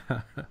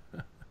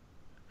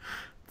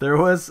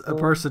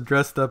person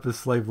dressed up as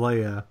Slave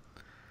Leia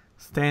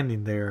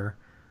standing there.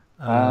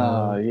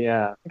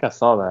 Yeah, I think I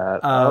saw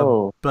that.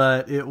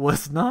 But it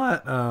was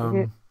not.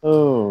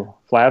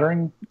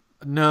 Flattering?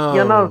 No.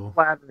 Yeah, not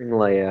flattering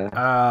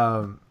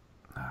Leia.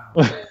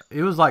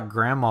 It was like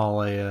Grandma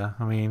Leia.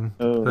 I mean,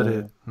 to put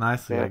it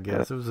nicely, I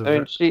guess. It was.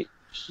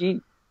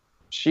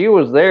 She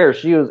was there.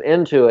 She was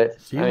into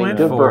it. She went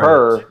good for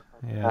her. It.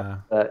 Yeah.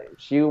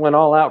 She went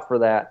all out for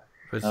that.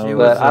 But she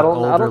was I don't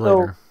older know.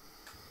 later.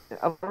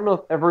 I don't know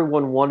if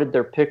everyone wanted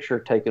their picture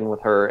taken with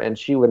her, and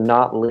she would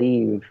not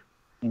leave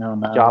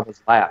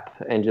Jabba's lap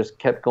and just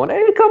kept going,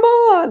 "Hey, come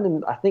on!"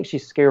 And I think she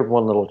scared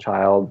one little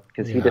child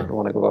because he didn't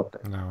want to go up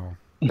there. No.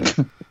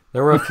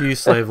 There were a few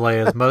Slave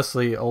Leias,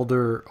 mostly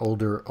older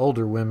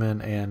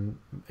women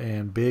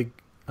and big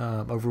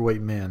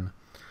overweight men.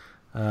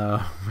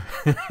 Yes.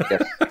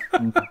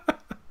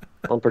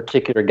 One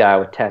particular guy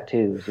with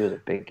tattoos. He was a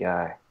big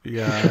guy.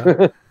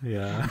 Yeah,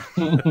 yeah.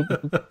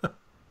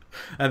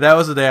 And that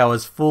was the day I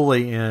was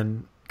fully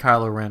in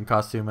Kylo Ren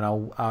costume,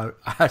 and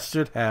I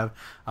should have.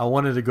 I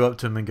wanted to go up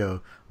to him and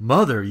go,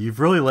 "Mother, you've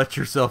really let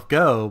yourself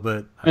go,"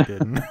 but I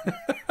didn't.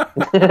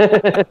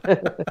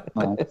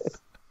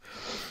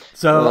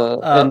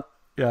 So,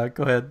 yeah,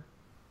 go ahead.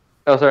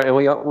 Oh, sorry. And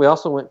we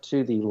also went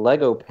to the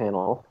Lego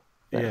panel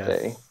that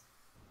day. It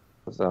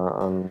was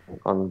on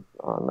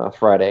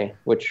Friday,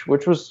 which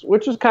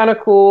was kind of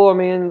cool. I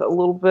mean, a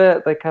little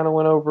bit. They kind of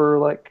went over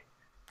like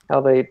how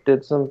they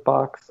did some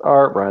box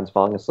art. Brian's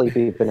falling asleep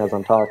even as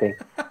I'm talking.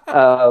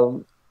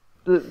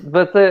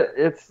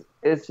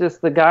 It's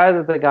just the guy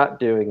that they got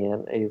doing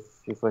it.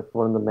 He's like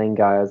one of the main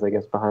guys, I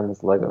guess, behind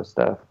this Lego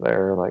stuff.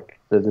 They're like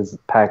this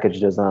package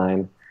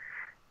design,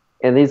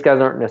 and these guys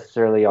aren't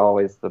necessarily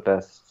always the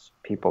best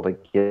people to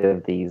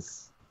give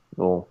these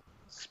little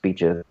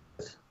speeches.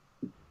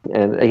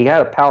 And he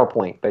had a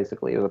PowerPoint,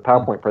 basically. It was a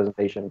PowerPoint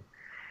presentation,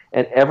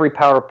 and every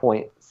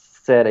PowerPoint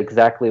said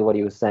exactly what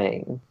he was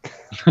saying.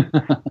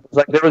 It's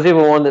like there was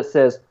even one that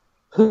says,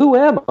 "Who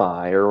am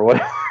I?" or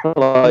whatever,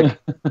 like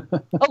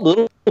a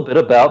little bit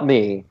about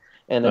me,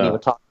 and then he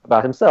would talk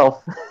about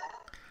himself.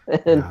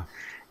 And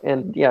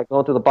going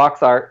through the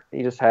box art,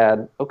 he just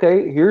had,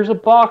 okay, here's a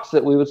box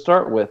that we would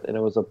start with, and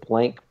it was a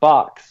blank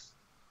box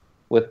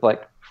with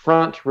like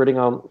front written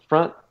on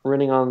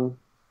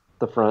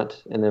the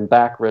front, and then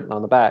back written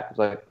on the back. It's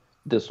like,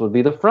 this would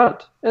be the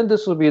front, and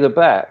this would be the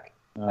back.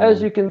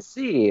 As you can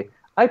see,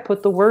 I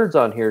put the words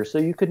on here so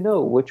you could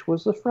know which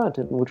was the front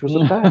and which was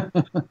the back.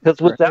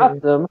 Because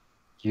without them,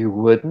 you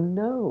wouldn't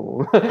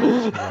know.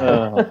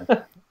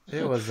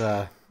 It was,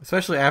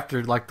 especially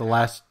after like the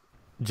last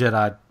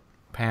Jedi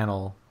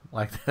panel,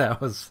 like that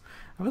was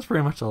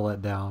pretty much a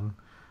letdown.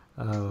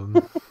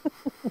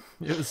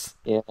 It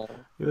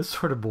was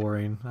sort of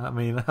boring. I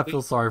mean, I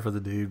feel sorry for the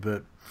dude,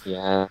 but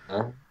yeah.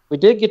 We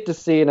did get to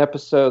see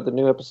the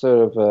new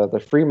episode of the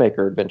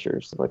Freemaker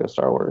Adventures, Lego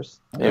Star Wars.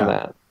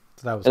 That.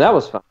 So that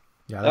was fun.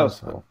 Yeah, that was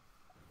fun. Cool.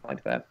 I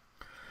like that.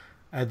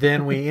 And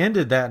then we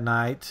ended that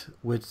night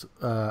with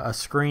a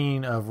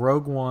screen of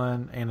Rogue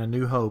One and A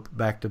New Hope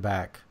back to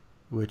back,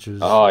 which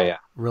is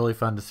really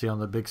fun to see on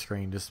the big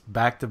screen, just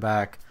back to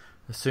back.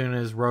 As soon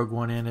as Rogue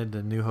One ended,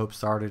 A New Hope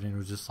started, and it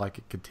was just like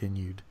it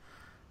continued,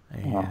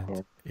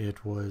 and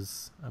it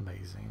was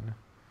amazing.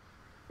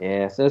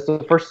 Yeah, so it's the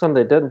first time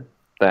they did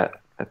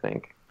that. I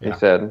think they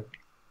said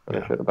they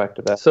should have back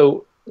to that.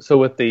 So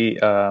with the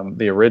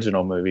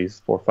original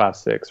movies 4, 5,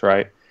 6,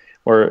 right?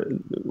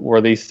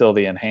 Were these still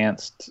the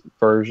enhanced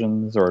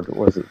versions, or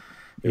was it?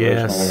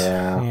 Yes.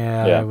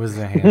 Yeah, it was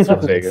the enhanced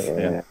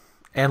versions.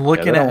 And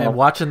looking at and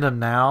watching them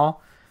now,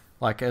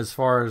 like as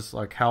far as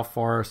like how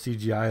far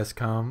CGI has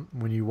come,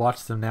 when you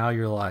watch them now,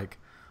 you're like,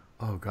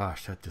 oh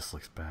gosh, that just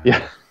looks bad.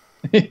 Yeah,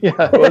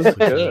 it was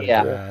good.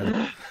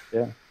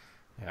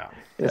 Yeah.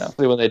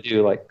 Especially when they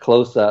do like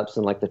close-ups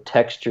and like the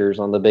textures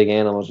on the big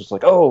animals, just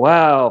like, oh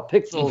wow,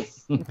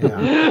 pixels.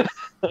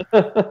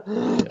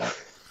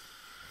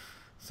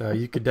 So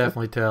you could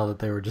definitely tell that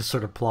they were just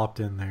sort of plopped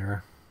in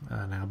there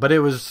now, but it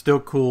was still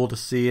cool to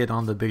see it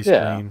on the big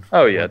screen.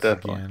 Oh yeah,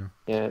 definitely.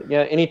 Again.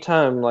 Yeah.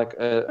 Anytime like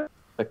a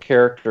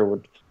character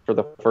would, for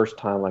the first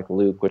time, like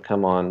Luke would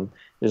come on,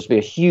 there'd just be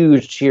a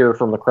huge cheer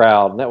from the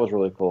crowd, and that was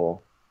really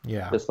cool.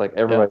 Yeah, just like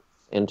everybody.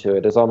 Into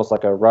it. It's almost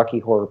like a Rocky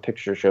Horror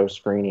Picture Show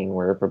screening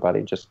where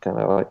everybody just kind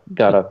of like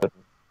got up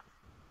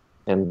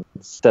and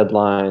said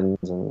lines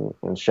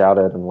and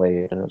shouted and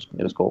waved, and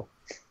it was cool.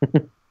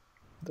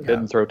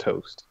 Didn't throw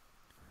toast.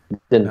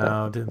 Didn't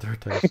throw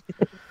toast.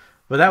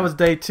 But that was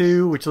day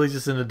 2, which leads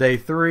us into day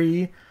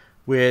 3,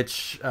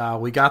 which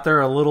we got there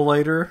a little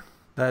later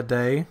that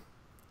day.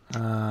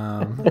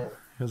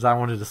 because I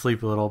wanted to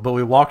sleep a little. But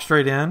we walked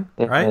straight in,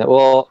 right?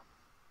 Well,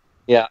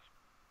 yeah.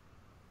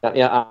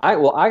 Yeah, I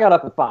got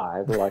up at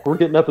 5. They're like, we're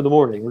getting up in the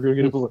morning. We're gonna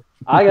get up.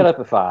 I got up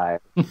at 5.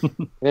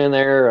 In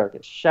there, I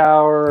get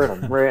showered.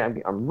 I'm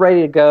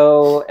ready to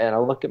go. And I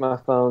look at my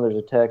phone. There's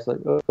a text like,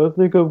 I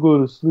think I'm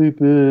going to sleep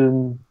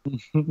in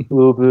a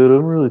little bit.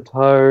 I'm really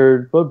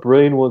tired. My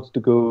brain wants to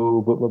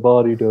go, but my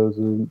body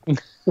doesn't.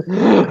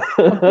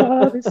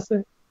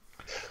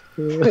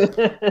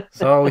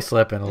 So we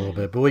slept in a little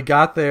bit, but we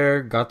got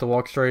there, got to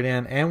walk straight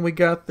in, and we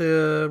got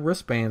the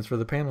wristbands for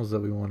the panels that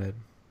we wanted.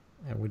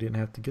 And we didn't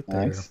have to get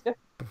there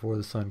before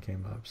the sun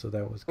came up, so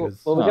that was good.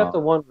 Well, we got the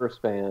one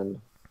wristband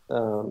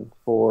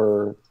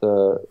for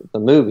the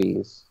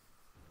movies.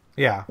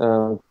 Yeah.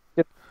 And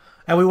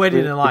we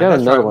waited in line.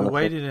 That's right. We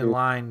waited in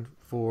line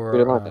for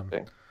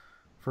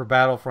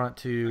Battlefront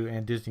 2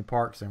 and Disney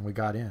Parks, and we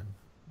got in.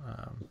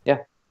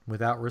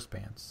 Without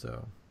wristbands,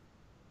 so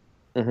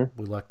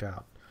we lucked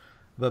out.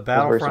 But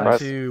Battlefront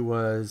 2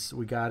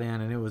 we got in,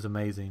 and it was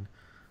amazing.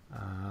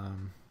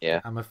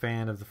 I'm a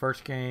fan of the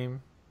first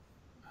game.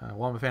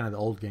 I'm a fan of the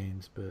old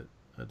games, but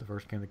the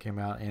first game that came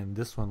out, and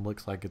this one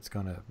looks like it's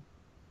going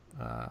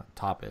to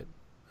top it.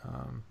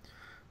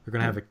 They're going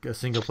to have a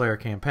single-player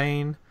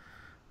campaign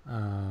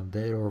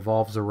that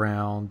revolves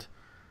around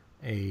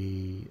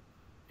a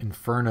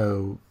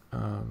Inferno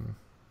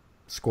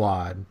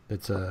squad.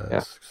 That's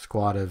a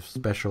squad of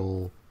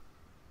special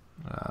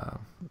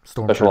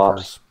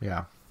stormtroopers.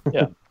 Yeah.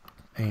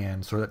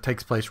 And so that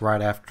takes place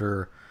right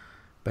after,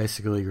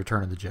 basically,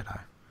 Return of the Jedi.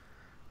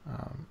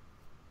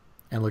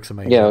 And looks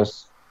amazing. Yeah, it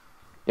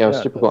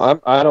was super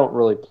cool. I don't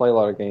really play a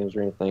lot of games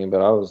or anything,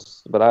 but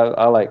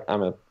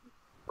I'm of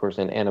course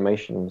in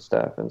animation and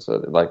stuff, and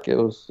so like it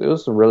was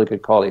some really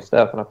good quality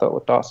stuff, and I thought it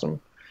looked awesome.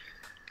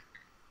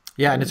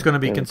 Yeah, and it's going to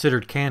be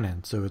considered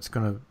canon, so it's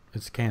canon.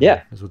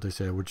 Yeah, is what they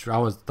said, which I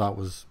always thought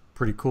was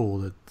pretty cool.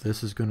 That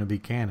this is going to be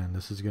canon.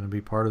 This is going to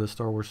be part of the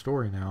Star Wars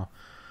story now.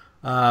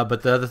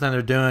 But the other thing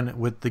they're doing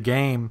with the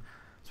game,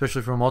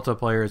 especially for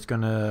multiplayer, it's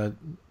going to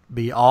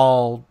be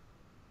all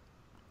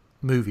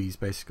movies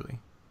basically.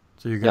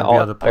 So you're going to be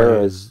able to play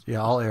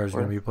all eras.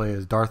 You're going to be play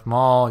as Darth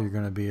Maul. You're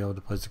going to be able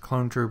to play as the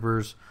Clone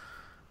Troopers,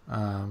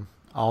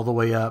 all the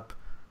way up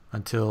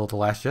until the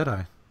Last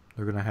Jedi.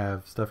 They're going to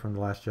have stuff from the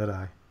Last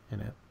Jedi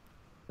in it.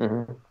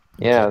 Mm-hmm.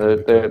 Yeah,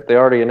 they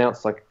already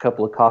announced like a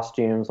couple of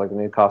costumes, like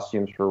new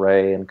costumes for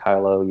Rey and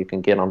Kylo. You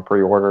can get on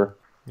pre-order.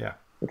 Yeah,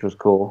 which was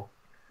cool.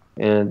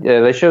 And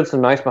yeah, they showed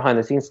some nice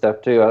behind-the-scenes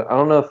stuff too. I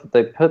don't know if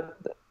they put.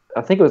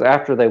 I think it was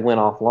after they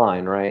went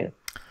offline, right?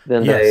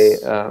 Then they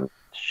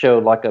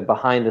showed like a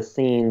behind the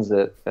scenes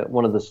at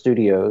one of the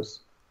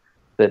studios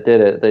that did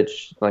it.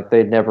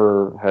 They'd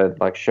never had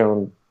like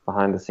shown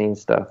behind the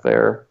scenes stuff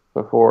there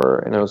before,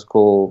 and it was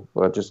cool.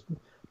 Just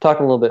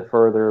talking a little bit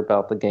further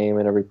about the game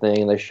and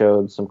everything. They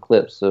showed some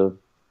clips of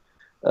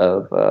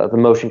the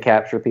motion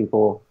capture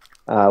people,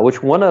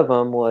 which one of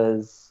them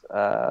was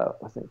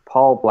I think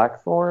Paul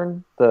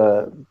Blackthorne,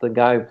 the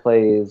guy who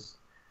plays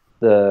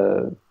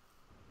the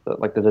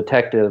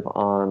detective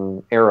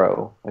on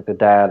Arrow, like the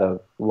dad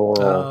of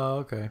Laurel. Oh,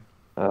 okay.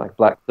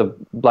 The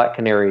Black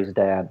Canary's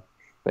dad,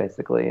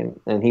 basically,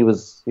 and he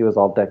was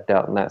all decked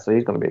out in that, so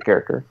he's going to be a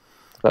character.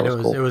 That was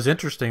cool. It was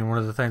interesting. One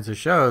of the things they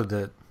showed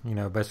that,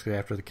 basically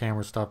after the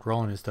camera stopped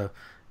rolling and stuff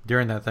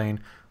during that thing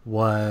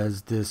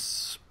was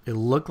this. It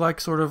looked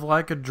like sort of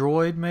like a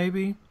droid,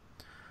 maybe,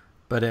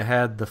 but it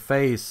had the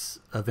face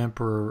of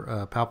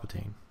Emperor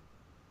Palpatine.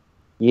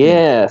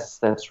 Yes,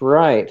 that's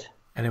right.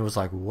 And it was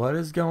like, what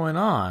is going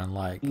on?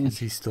 Like, is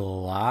he still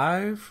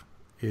alive?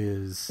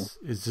 Is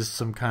this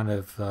some kind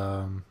of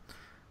found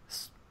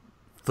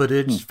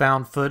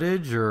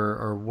footage,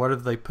 or what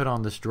have they put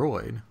on this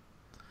droid?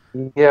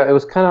 Yeah, it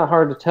was kind of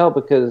hard to tell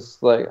because,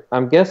 like,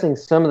 I'm guessing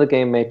some of the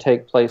game may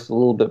take place a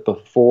little bit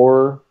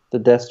before the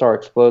Death Star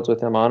explodes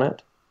with him on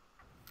it.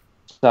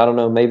 So I don't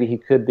know. Maybe he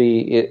could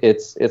be.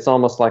 It's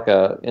almost like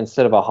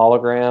instead of a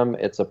hologram,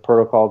 it's a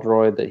protocol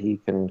droid that he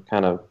can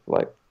kind of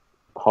like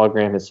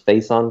hologram his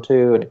face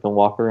onto, and it can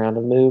walk around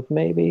and move.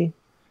 Maybe.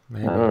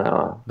 I don't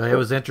know. But it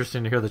was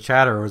interesting to hear the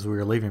chatter as we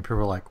were leaving. People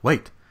were like,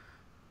 "Wait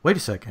a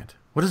second.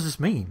 What does this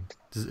mean?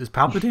 Is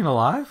Palpatine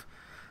alive?"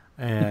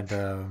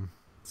 And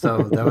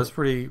so that was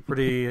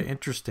pretty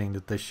interesting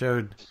that they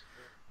showed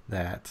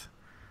that.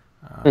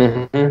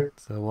 So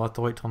we'll have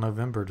to wait till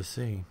November to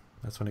see.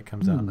 That's when it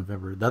comes out in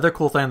November. The other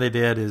cool thing they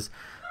did is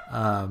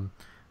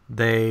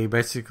they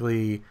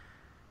basically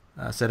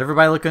said,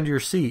 everybody look under your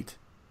seat.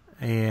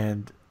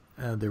 And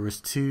there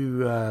was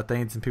two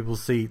things in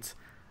people's seats.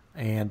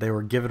 And they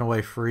were giving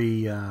away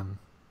free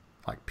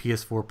like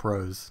PS4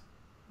 Pros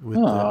with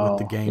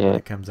the game when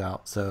it comes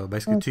out. So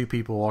basically two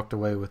people walked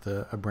away with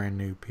a brand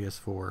new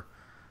PS4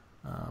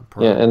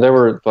 Pro. Yeah, and there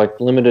were like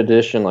limited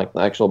edition, like the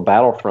actual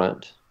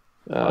Battlefront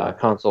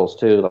consoles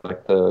too,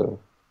 like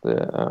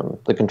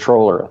the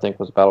controller, I think,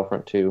 was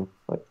Battlefront 2,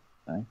 like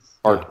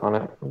art on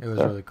it. It was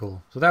really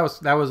cool. So that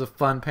was a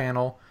fun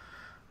panel.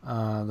 The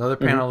other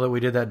panel that we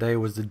did that day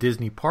was the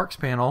Disney Parks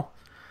panel,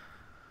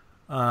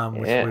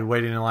 which we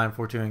waited in line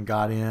for too and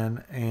got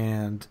in.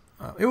 And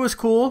it was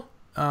cool.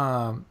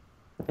 But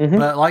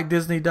like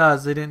Disney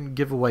does, they didn't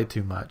give away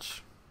too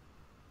much.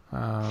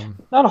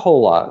 Not a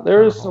whole lot.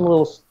 There's some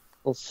little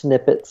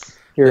snippets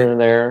here and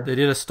there. They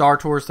did a Star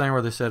Tours thing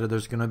where they said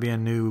there's going to be a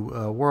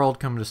new world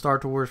coming to Star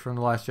Tours from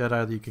The Last Jedi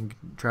that you can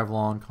travel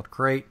on called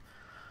Crate,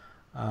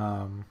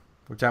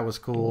 which that was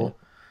cool.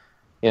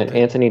 Yeah, and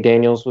Anthony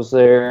Daniels was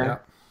there. Yeah.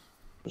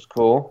 It was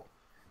cool.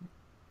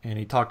 And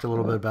he talked a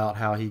little bit about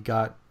how he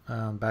got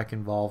back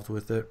involved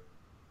with it.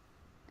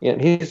 Yeah,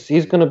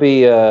 he's going to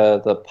be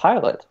the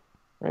pilot,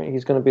 right?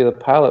 He's going to be the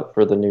pilot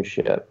for the new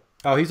ship.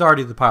 Oh, he's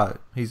already the pilot.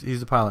 He's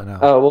the pilot now.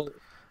 Oh, well,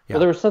 yeah. Well,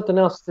 there was something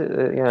else. It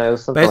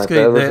was something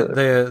basically like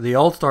that. the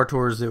old Star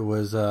Tours. It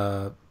was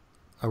a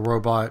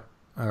robot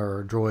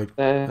or a droid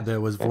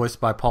that was voiced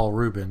by Paul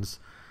Rubens,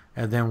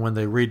 and then when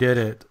they redid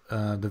it,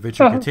 The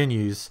Adventure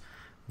Continues,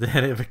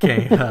 then it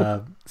became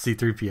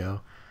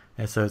C-3PO,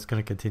 and so it's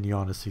going to continue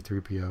on as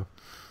C-3PO,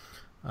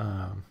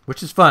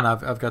 which is fun.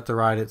 I've got to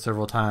ride it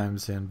several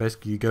times, and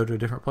basically you go to a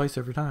different place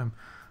every time.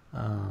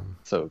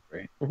 So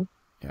great. Mm-hmm.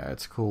 Yeah,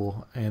 it's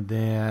cool. And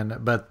then,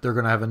 but they're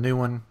going to have a new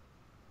one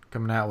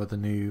coming out with a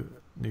new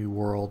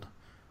world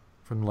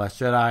from The Last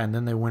Jedi, and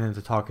then they went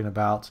into talking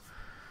about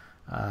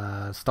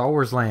Star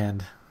Wars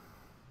Land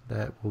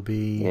that will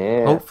be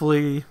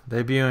hopefully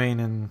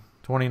debuting in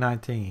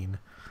 2019.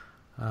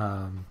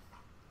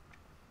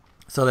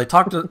 So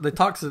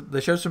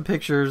they showed some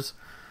pictures,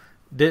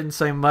 didn't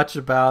say much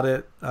about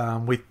it.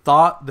 We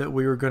thought that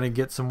we were going to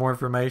get some more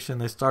information.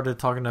 They started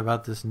talking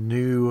about this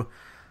new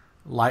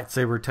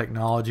lightsaber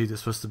technology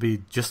that's supposed to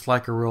be just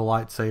like a real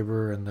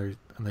lightsaber, and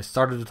they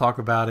started to talk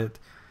about it,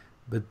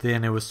 but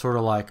then it was sort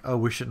of like, oh,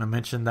 we shouldn't have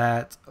mentioned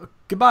that.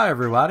 Goodbye,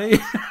 everybody.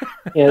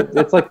 Yeah,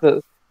 it's like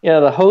the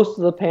host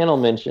of the panel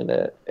mentioned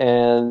it,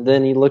 and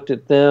then he looked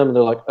at them, and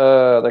they're like,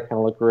 they kind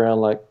of look around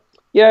like,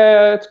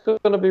 yeah, it's going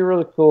to be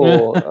really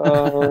cool.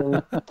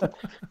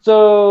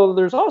 So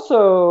there's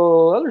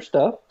also other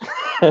stuff.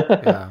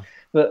 Yeah.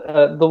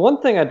 The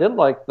one thing I did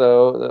like,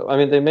 though, I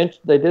mean,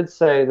 they did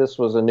say this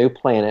was a new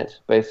planet,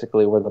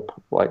 basically, where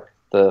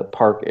the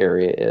park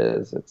area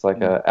is. It's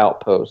like a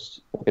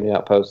outpost, like a new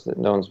outpost that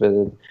no one's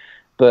visited.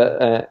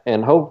 But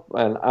and I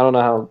don't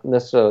know how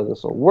necessarily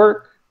this will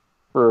work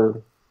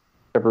for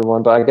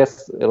everyone, but I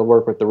guess it'll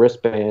work with the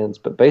wristbands.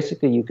 But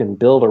basically, you can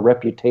build a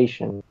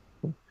reputation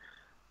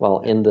while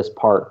in this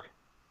park,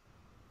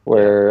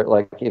 where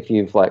like if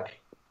you've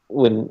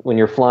when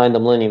you're flying the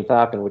Millennium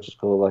Falcon, which is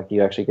cool, like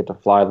you actually get to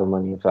fly the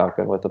Millennium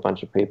Falcon with a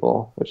bunch of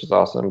people, which is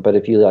awesome. But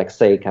if you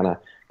say kind of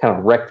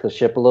wreck the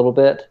ship a little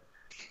bit,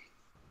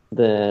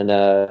 then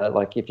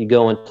like if you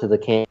go into the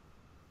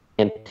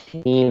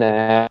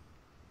cantina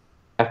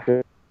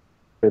after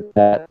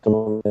that,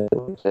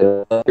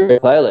 you're a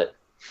pilot.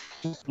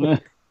 You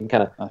can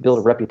kind of build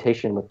a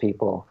reputation with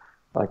people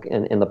like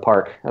in the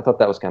park. I thought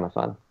that was kind of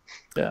fun.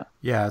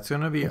 Yeah, it's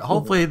going to be.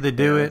 Hopefully they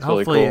do it.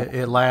 Hopefully really cool.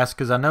 it lasts,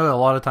 because I know a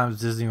lot of times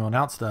Disney will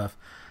announce stuff,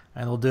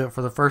 and they'll do it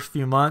for the first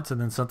few months,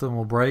 and then something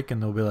will break,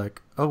 and they'll be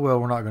like, "Oh well,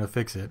 we're not going to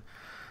fix it."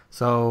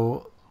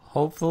 So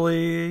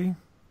hopefully,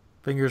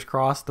 fingers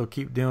crossed, they'll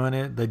keep doing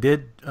it. They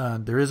did.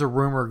 There is a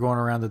rumor going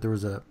around that there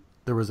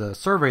was a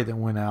survey that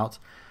went out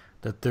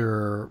that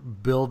they're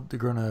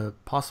going to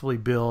possibly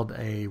build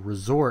a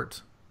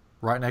resort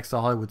right next to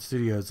Hollywood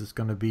Studios. It's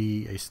going to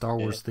be a Star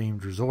Wars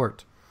themed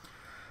resort.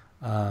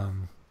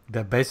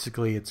 That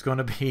basically it's going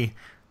to be,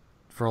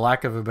 for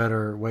lack of a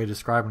better way of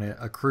describing it,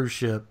 a cruise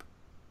ship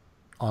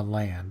on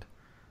land.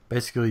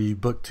 Basically, you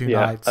book 2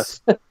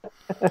 nights.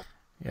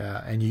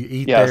 Yeah, and you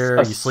eat there,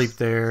 you sleep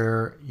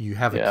there, you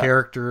have a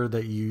character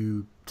that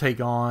you take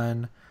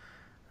on,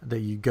 that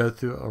you go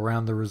through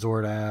around the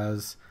resort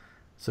as.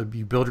 So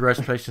you build your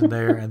reputation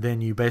there, and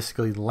then you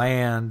basically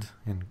land,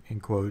 in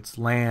quotes,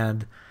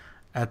 land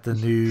at the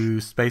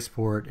new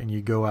spaceport, and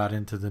you go out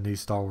into the new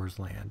Star Wars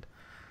land.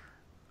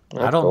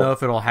 That's I don't know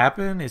if it'll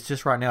happen. It's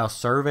just right now a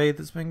survey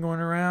that's been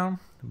going around.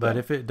 But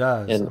if it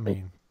does,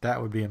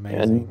 that would be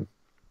amazing.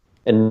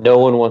 And no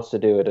one wants to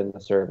do it in the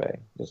survey.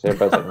 Just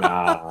everybody's like,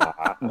 nah,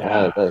 I don't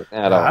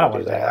want to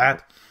do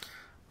that.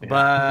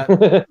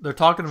 But they're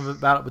talking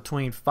about it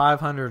between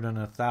 500 and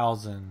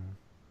 1,000.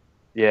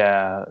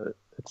 Yeah,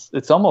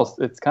 it's kind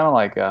of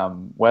like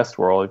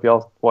Westworld. Have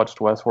y'all watched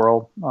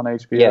Westworld on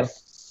HBO?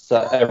 Yes. So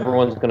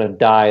everyone's going to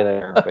die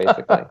there,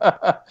 basically.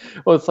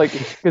 Well, it's like,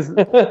 because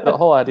the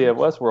whole idea of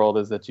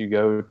Westworld is that you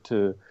go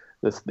to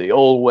the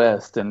old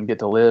West and get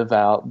to live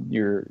out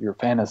your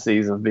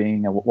fantasies of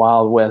being a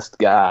Wild West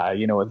guy,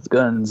 with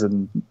guns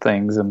and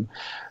things. And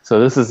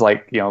so this is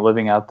like,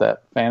 living out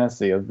that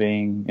fantasy of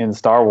being in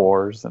Star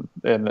Wars, and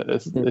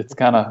it's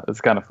kind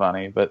of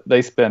funny. But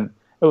they spent,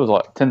 it was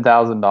like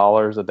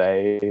 $10,000 a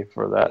day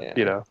for that,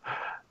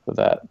 for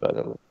that. But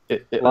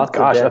it was,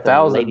 gosh,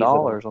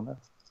 $1,000 on this.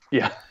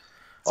 Yeah.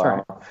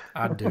 Wow.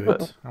 I'd do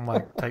it. I'm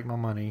like, take my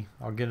money.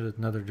 I'll get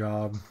another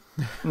job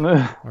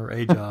or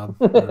a job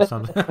or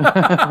something.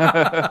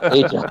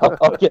 A job.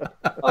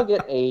 I'll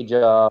get a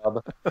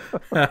job.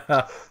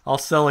 I'll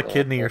sell a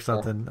kidney or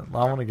something. I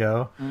want to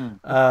go.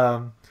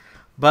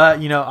 But,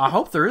 I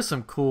hope there is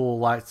some cool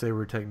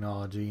lightsaber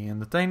technology.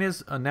 And the thing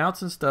is,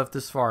 announcing stuff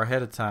this far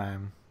ahead of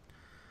time,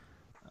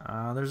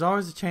 there's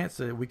always a chance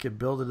that we could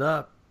build it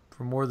up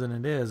for more than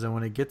it is. And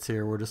when it gets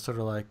here, we're just sort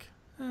of like,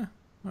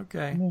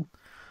 okay. Mm-hmm.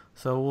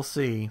 So we'll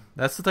see.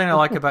 That's the thing I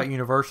like about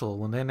Universal.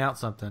 When they announce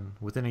something,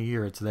 within a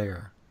year, it's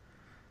there.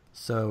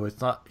 So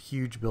it's not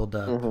huge build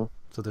up. Mm-hmm.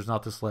 So there's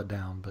not this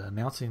letdown. But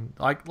announcing,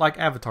 like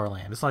Avatar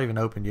Land, it's not even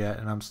opened yet.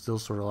 And I'm still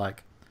sort of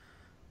like,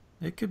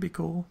 it could be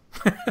cool.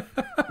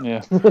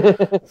 Yeah.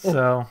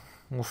 So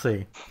we'll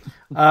see.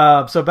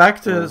 So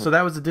back to so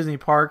that was the Disney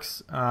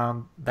parks.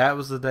 That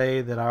was the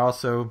day that I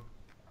also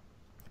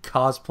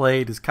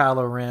cosplayed as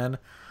Kylo Ren,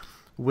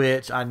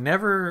 which I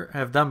never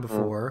have done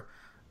before,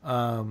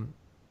 and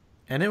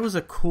it was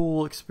a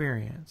cool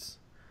experience.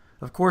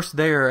 Of course,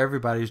 there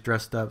everybody's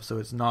dressed up, so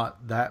it's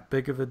not that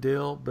big of a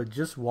deal. But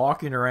just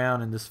walking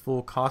around in this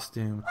full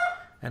costume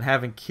and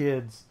having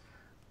kids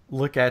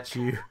look at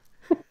you.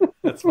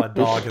 That's my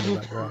dog in the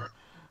background.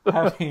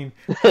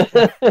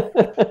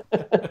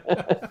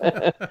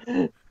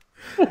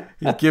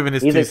 He's giving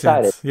his 2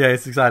 excited. cents. Yeah,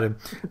 he's excited.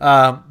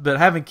 But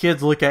having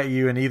kids look at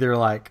you and either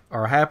like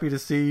are happy to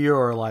see you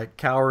or like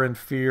cower in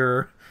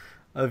fear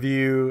of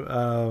you,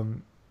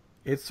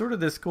 it's sort of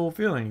this cool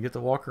feeling. You get to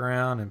walk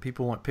around and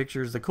people want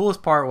pictures. The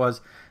coolest part was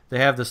they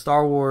have the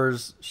Star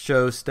Wars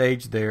show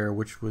stage there,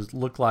 which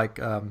looked like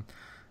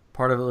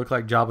part of it looked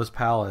like Jabba's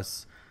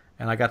palace.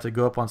 And I got to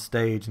go up on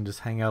stage and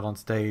just hang out on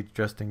stage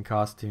dressed in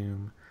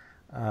costume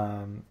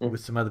with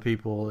some other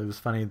people. It was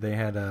funny. They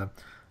had a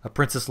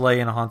Princess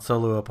Leia and a Han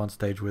Solo up on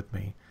stage with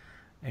me.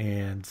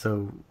 And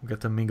so we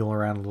got to mingle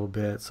around a little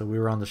bit. So we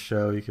were on the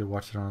show. You could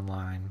watch it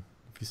online.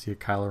 If you see a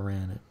Kylo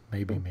Ren, it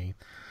may be me.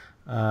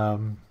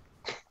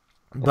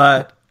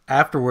 But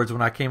afterwards,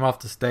 when I came off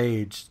the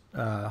stage,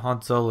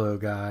 Han Solo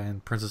guy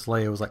and Princess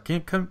Leia was like,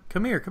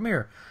 come here.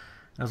 And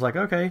I was like,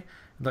 okay.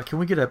 Like, can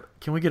we get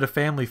a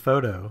family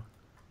photo?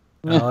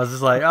 And I was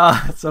just like,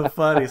 it's so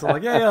funny. So I'm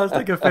like, yeah, let's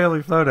take a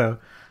family photo.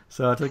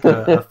 So I took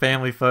a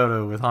family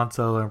photo with Han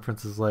Solo and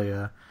Princess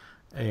Leia,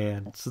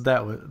 and so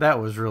that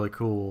was really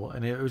cool.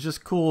 And it was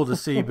just cool to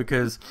see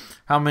because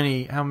how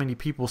many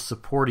people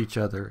support each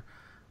other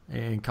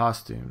in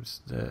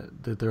costumes.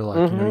 That they're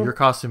like, your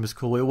costume is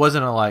cool. It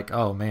wasn't like,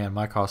 oh man,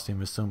 my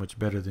costume is so much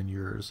better than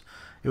yours.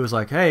 It was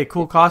like, hey,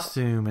 cool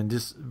costume, and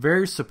just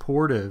very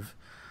supportive.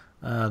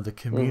 The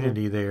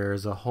community there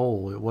as a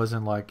whole. It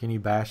wasn't like any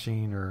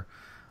bashing or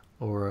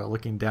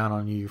looking down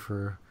on you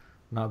for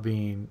not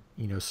being,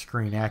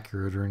 screen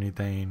accurate or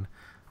anything.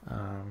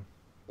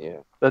 Yeah,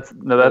 that's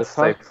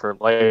safe for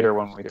later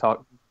when we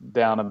talk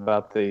down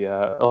about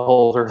the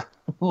older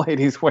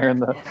ladies wearing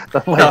the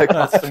Leia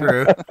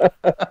costume.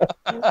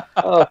 That's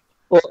true.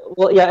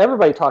 Well, yeah.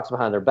 Everybody talks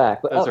behind their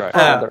back. But that's right.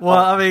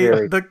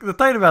 The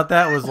thing about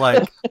that was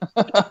like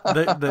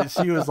that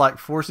she was like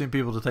forcing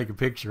people to take a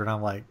picture, and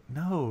I'm like,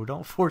 no,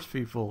 don't force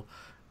people.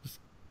 Just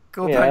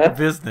go about your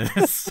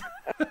business.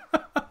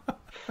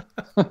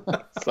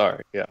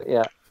 Sorry. Yeah.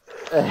 Yeah.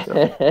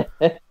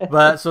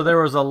 But so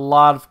there was a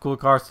lot of cool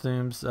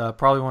costumes.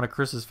 Probably one of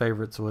Chris's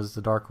favorites was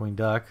the Darkwing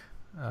Duck.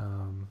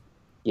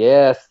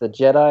 Yes, the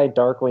Jedi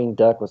Darkwing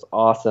Duck was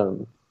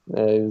awesome.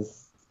 It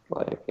was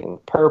like in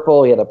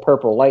purple. He had a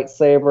purple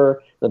lightsaber.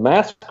 The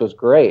mask was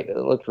great. It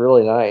looked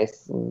really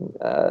nice.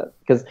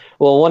 Because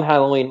one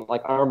Halloween,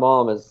 like our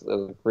mom is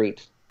a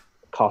great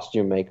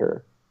costume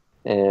maker,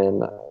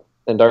 and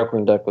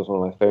Darkwing Duck was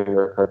one of my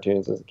favorite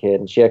cartoons as a kid.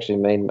 And she actually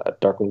made a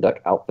Darkwing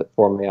Duck outfit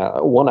for me. I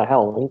won a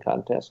Halloween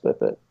contest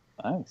with it.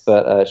 Nice.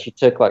 But she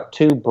took like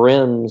 2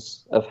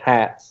 brims of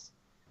hats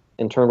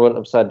and turned one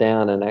upside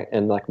down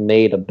and like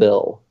made a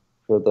bill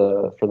for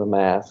the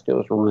mask. It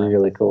was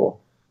really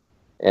cool.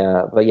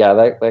 Yeah, but yeah,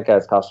 that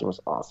guy's costume was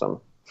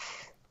awesome.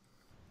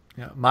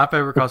 Yeah, my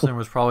favorite costume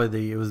was probably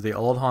the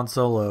old Han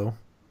Solo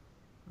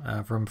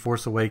from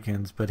Force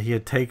Awakens, but he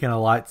had taken a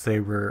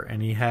lightsaber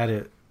and he had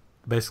it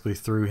basically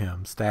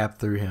stabbed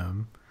through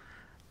him,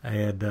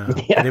 and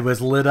it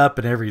was lit up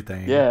and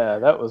everything. Yeah,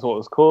 that was what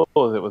was cool.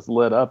 It was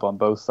lit up on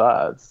both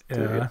sides.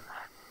 Yeah.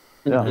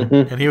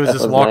 And he was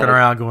just walking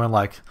around going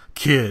like,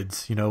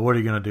 kids, what are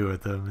you going to do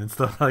with them and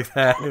stuff like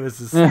that. It was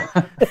just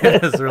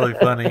it was really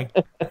funny.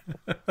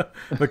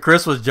 But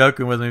Chris was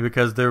joking with me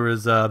because there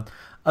was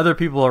other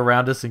people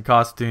around us in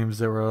costumes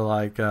that were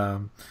like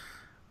for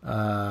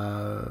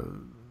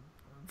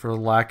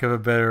lack of a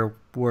better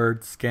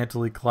word,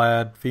 scantily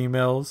clad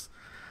females.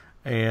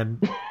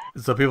 And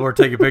so people are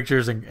taking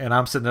pictures, and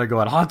I'm sitting there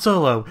going, Han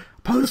Solo,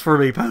 pose for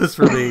me,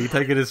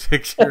 taking his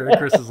picture. And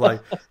Chris is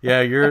like,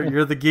 yeah,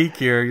 you're the geek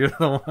here. You're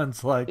the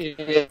ones like,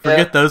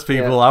 forget those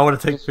people. I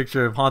want to take a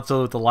picture of Han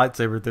Solo with the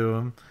lightsaber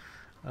through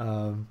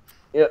him.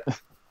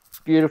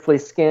 Beautifully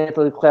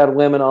scantily clad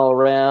women all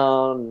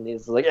around. And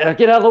he's like,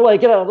 get out of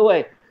the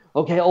way.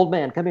 Okay, old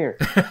man, come here.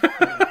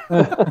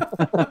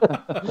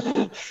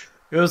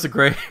 It was a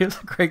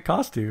great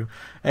costume,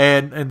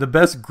 and the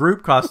best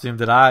group costume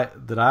that I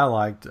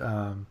liked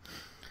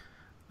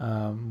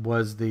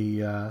was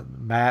the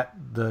Matt,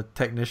 the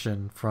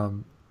technician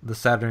from the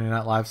Saturday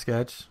Night Live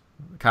sketch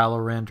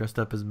Kylo Ren dressed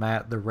up as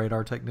Matt, the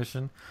radar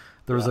technician.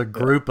 There was a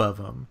group of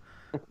them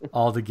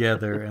all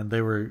together, and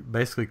they were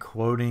basically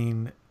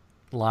quoting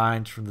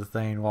lines from the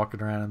thing,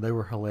 walking around, and they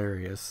were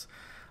hilarious.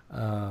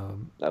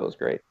 That was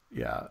great.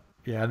 Yeah.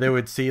 Yeah, they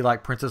would see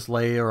like Princess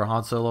Leia or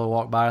Han Solo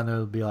walk by, and they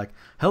would be like,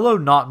 "Hello,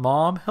 not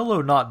mom.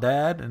 Hello, not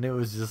dad." And it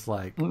was just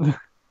like, it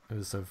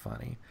was so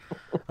funny.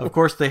 Of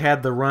course, they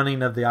had the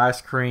running of the ice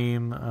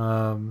cream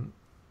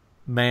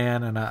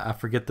man, and I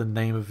forget the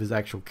name of his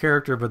actual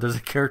character, but there's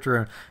a character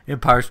in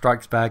Empire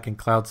Strikes Back in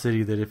Cloud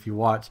City that if you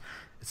watch,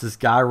 it's this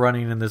guy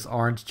running in this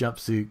orange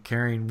jumpsuit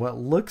carrying what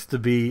looks to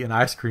be an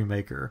ice cream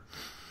maker.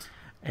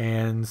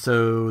 And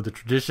so the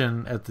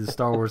tradition at the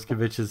Star Wars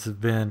conventions has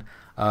been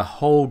a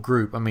whole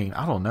group. I mean,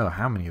 I don't know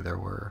how many there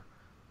were,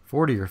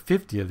 40 or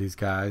 50 of these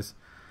guys,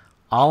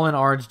 all in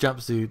orange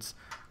jumpsuits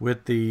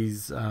with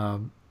these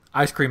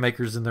ice cream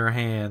makers in their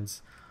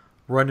hands,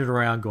 running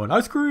around going,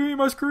 "Ice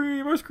cream, ice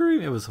cream, ice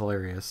cream." It was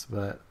hilarious,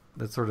 but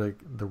that's sort of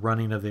the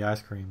running of the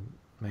ice cream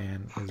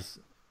man is,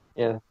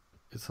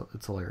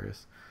 it's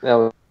hilarious.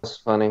 That was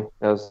funny.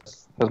 That was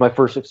my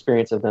first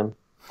experience of them.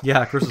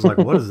 Yeah, Chris was like,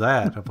 "What is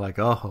that?" I'm like,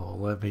 "Oh,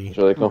 It's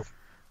really cool.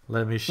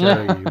 let me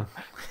show you."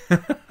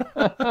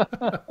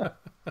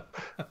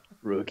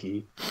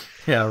 Rookie.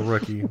 Yeah,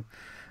 rookie.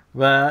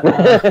 But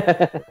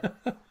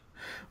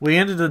we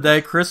ended the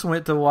day. Chris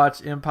went to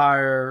watch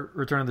Empire,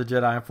 Return of the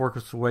Jedi, and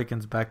Force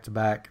Awakens back to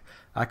back.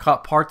 I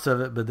caught parts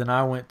of it, but then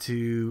I went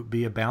to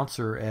be a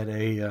bouncer at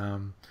a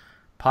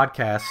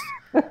podcast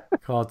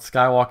called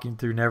Skywalking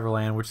Through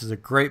Neverland, which is a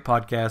great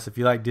podcast. If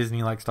you like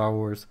Disney, like Star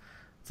Wars,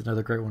 it's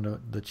another great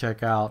one to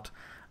check out.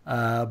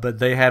 But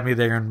they had me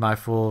there in my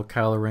full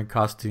Kylo Ren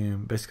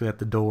costume, basically at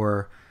the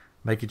door,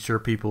 making sure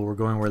people were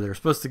going where they were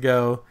supposed to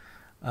go,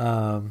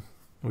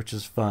 which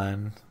is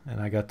fun. And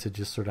I got to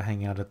just sort of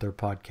hang out at their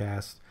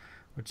podcast,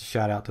 which is a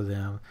shout out to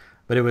them.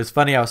 But it was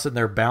funny. I was sitting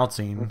there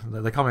bouncing.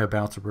 They call me a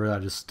bouncer, but I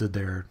just stood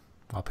there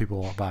while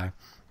people walked by.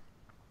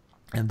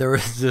 And there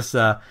was this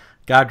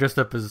guy dressed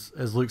up as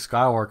Luke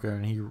Skywalker,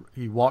 and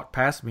he walked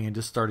past me and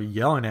just started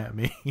yelling at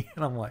me.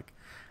 And I'm like,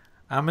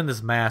 I'm in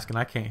this mask and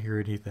I can't hear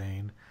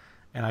anything.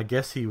 And I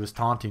guess he was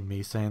taunting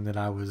me, saying that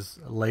I was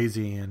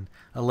lazy and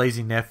a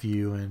lazy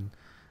nephew and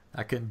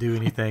I couldn't do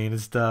anything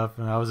and stuff.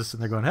 And I was just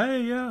sitting there going,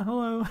 "Hey, yeah,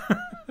 hello."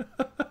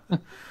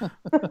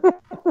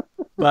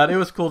 But it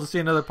was cool to see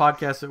another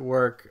podcast at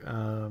work.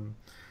 And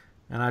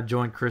I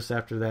joined Chris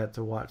after that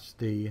to watch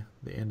the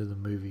end of the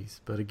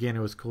movies. But again,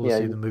 it was cool to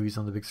see the movies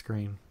on the big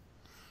screen.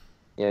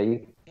 Yeah,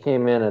 you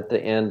came in at the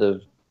end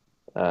of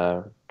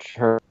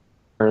Return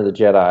of the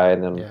Jedi,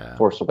 and then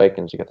Force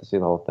Awakens. You got to see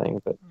the whole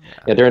thing. But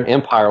during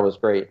Empire was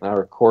great, and I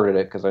recorded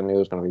it because I knew it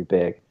was going to be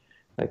big.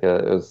 Like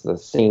it was the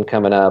scene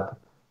coming up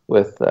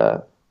with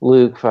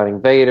Luke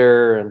fighting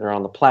Vader, and they're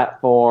on the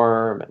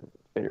platform, and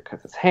Vader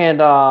cuts his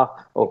hand off.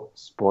 Oh,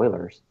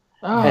 spoilers!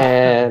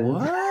 And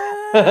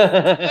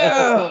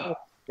yeah,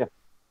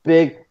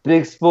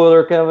 big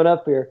spoiler coming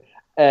up here.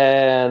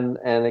 And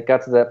it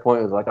got to that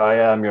point. It was like, "I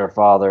am your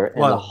father,"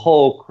 and the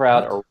whole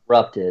crowd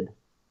erupted.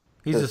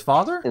 He's his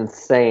father?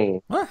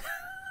 Insane. What?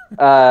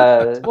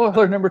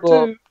 Spoiler number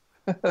 2.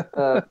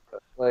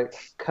 Like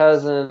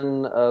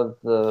cousin of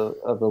the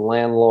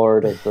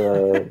landlord of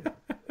the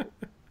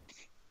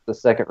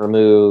second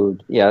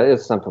removed. Yeah, it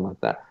was something like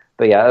that.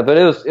 But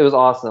it was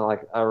awesome.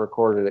 Like I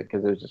recorded it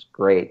because it was just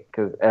great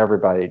because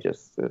everybody it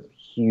was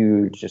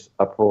huge, just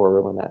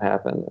uproar when that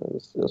happened.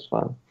 It was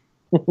fun.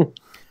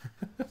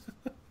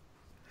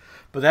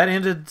 But that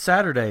ended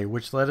Saturday,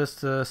 which led us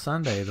to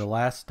Sunday, the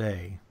last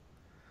day.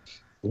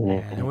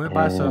 And it went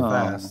by so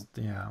fast.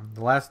 Yeah,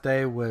 the last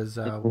day was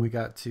we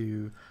got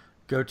to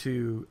go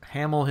to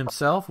Hamill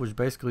himself, which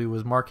basically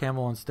was Mark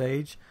Hamill on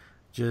stage,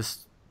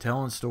 just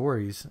telling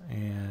stories,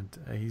 and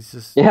he's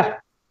just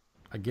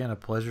again a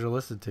pleasure to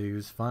listen to. He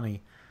was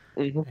funny,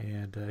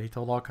 and he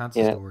told all kinds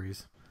of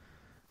stories.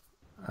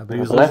 But he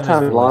was that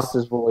time he lost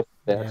his voice.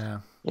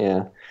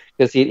 Yeah,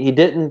 because he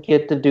didn't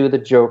get to do the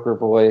Joker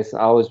voice.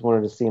 I always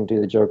wanted to see him do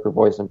the Joker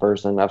voice in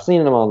person. I've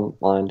seen him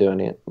online doing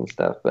it and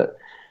stuff, but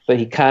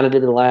he kind of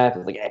did the laugh. It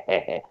was like,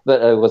 hey.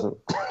 But it wasn't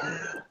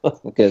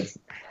because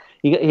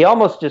he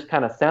almost just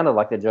kind of sounded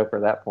like the Joker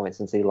at that point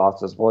since he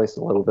lost his voice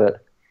a little bit.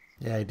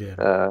 Yeah, he did.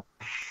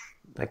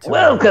 Like,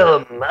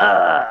 welcome.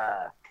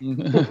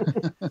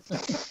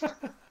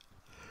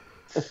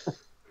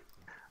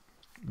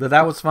 But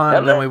that was fun.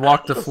 And then we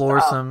walked the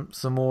floor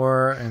some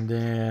more, and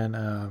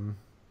then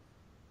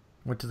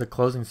went to the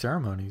closing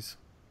ceremonies,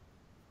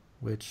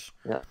 which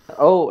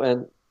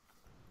and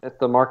at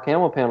the Mark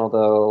Hamill panel,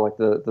 though, like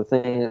the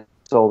thing that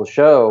sold the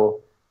show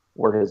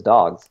were his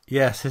dogs.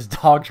 Yes, his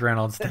dogs ran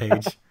on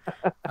stage.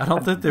 I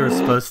don't think they were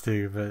supposed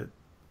to, but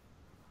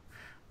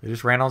they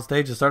just ran on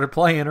stage and started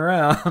playing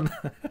around.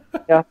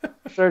 Yeah,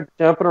 started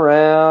jumping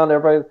around.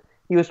 Everybody.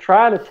 He was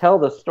trying to tell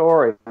the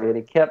story, and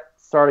he kept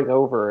starting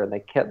over, and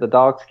the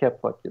dogs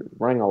kept like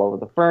running all over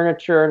the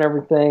furniture and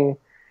everything.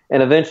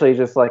 And eventually, he's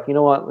just like, you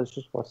know what? Let's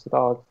just watch the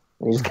dogs.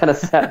 And he just kind of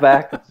sat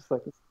back, and just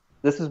like,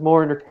 this is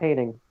more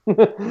entertaining.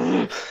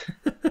 Yeah,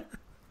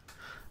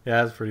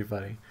 that's pretty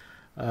funny.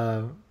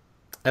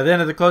 And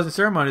then at the closing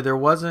ceremony, it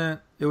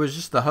was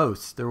just the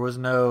hosts. There was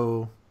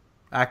no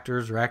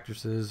actors or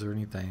actresses or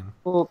anything.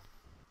 Well,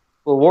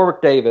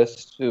 Warwick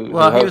Davis, who he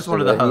was one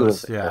of the hosted it,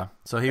 hosts, yeah.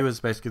 So he was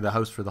basically the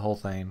host for the whole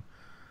thing.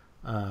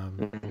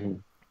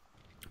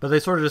 But they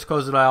sort of just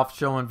closed it off,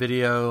 showing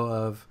video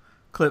of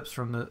clips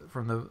from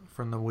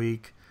the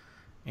week,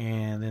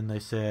 and then they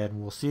said,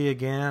 "We'll see you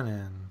again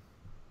in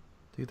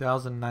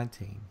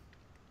 2019."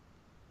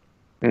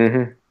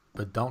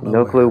 But don't know.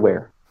 No clue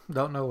where.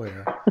 Don't know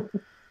where.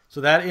 So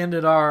that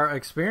ended our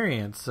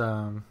experience.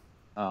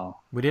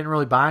 We didn't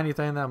really buy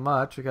anything that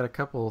much. We got a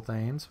couple of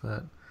things,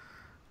 but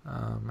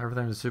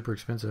everything was super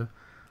expensive.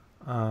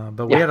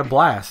 But we had a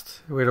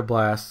blast.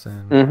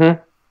 And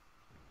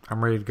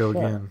I'm ready to go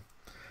again.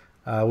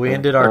 We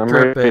ended our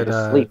trip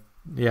at sleep.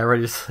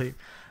 Ready to sleep.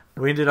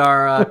 We ended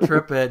our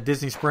trip at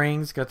Disney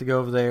Springs. Got to go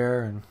over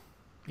there and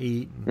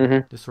eat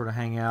and just sort of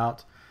hang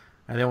out.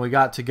 And then we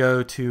got to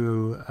go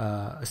to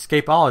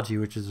Escapeology,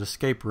 which is an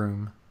escape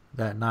room,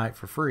 that night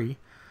for free.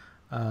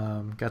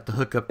 Got the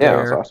hook up there,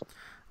 that was awesome.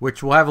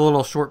 Which we'll have a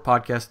little short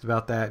podcast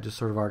about that, just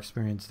sort of our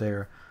experience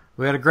there.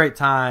 We had a great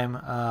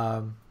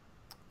time.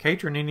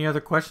 Katrin, any other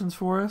questions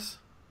for us?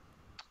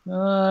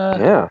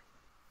 I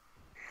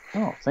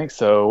don't think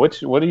so.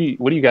 What do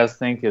you guys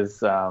think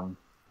is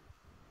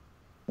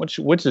which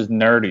is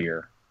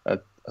nerdier, a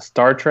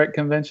Star Trek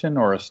convention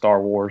or a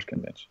Star Wars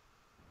convention?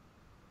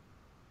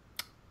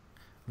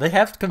 They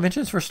have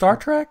conventions for Star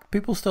Trek?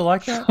 People still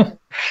like that?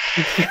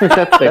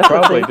 They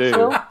probably do.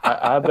 Still?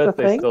 I bet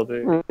they still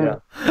do. Yeah.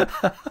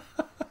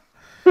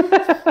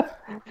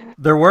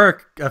 There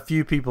were a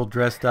few people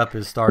dressed up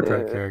as Star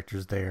Trek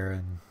characters there,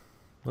 and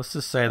let's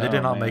just say they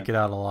did not make it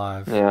out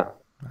alive. Yeah.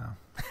 No.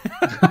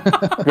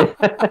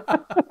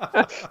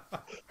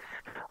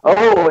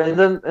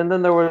 and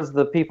then there was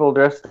the people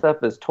dressed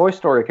up as Toy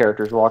Story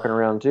characters walking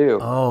around too.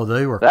 Oh,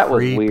 they were that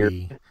creepy. Was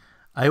weird.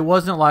 It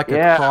wasn't like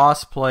a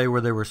cross-play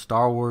where they were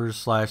Star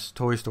Wars /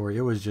 Toy Story.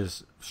 It was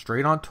just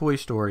straight on Toy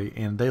Story,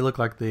 and they looked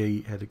like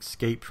they had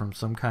escaped from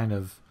some kind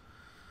of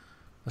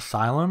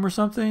asylum or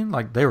something.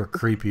 Like, they were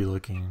creepy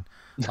looking.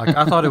 Like,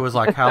 I thought it was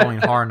like Halloween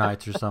Horror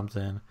Nights or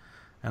something.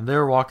 And they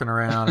were walking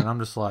around, and I'm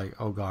just like,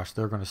 oh gosh,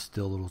 they're going to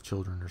steal little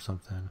children or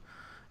something.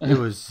 It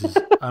was just,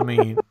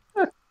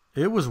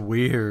 it was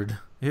weird.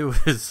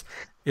 It's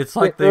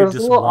like they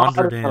just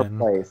wandered in.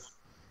 Place.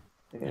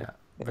 Yeah.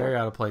 Very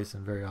out of place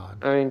and very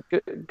odd. I mean,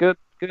 good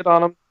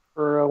on them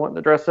for wanting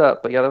to dress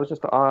up, but yeah, that was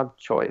just an odd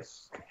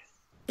choice.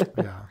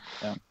 Yeah.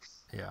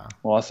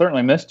 Well, I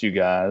certainly missed you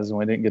guys, and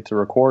we didn't get to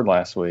record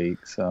last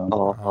week,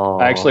 so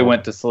I actually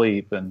went to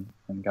sleep and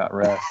got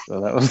rest.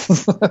 So that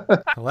was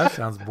well, that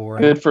sounds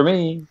boring. Good for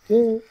me.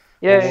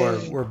 Yeah.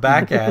 We're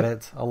back at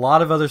it. A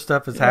lot of other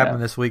stuff has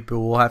happened this week, but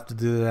we'll have to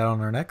do that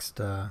on our next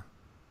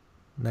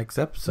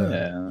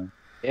episode.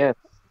 Yeah,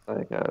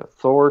 like a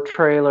Thor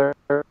trailer.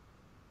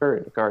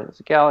 Guardians of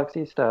the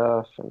Galaxy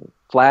stuff, and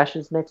Flash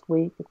is next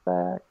week. It's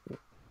back.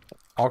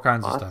 All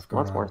kinds of stuff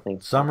going on. More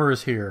things. Summer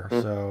is here,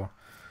 so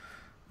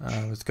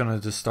it's going to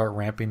just start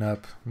ramping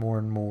up more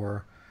and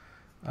more.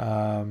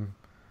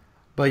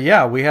 But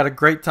yeah, we had a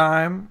great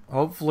time.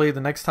 Hopefully, the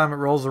next time it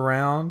rolls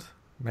around,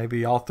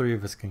 maybe all three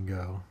of us can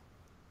go.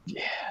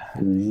 Yeah.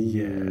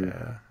 And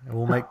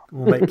we'll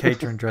make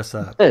Katrin dress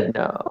up.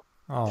 No.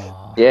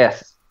 Aw.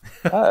 Yes.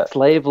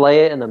 Slave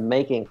Leia in the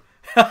making.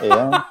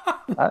 Yeah.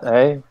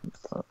 Hey.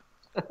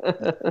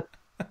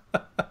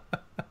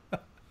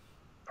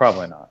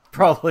 Probably not.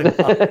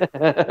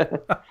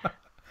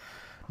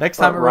 Next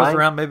time it rolls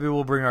around, maybe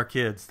we'll bring our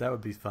kids. That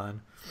would be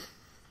fun.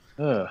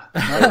 Ugh.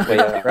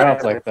 Not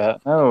crowds like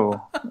that.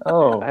 No.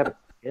 Oh. I have a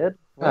kid?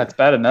 God, it's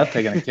bad enough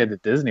taking a kid to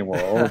Disney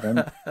World,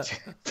 and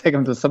take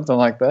them to something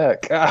like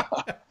that. God.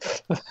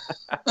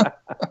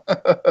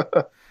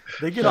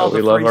 They get all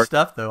the free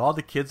stuff, though. All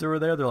the kids over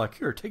there, they're like,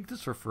 here, take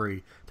this for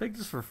free. Take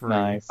this for free.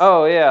 Nice.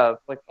 Oh, yeah.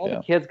 Like, all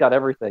the kids got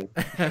everything.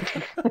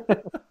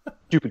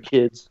 Stupid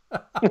kids.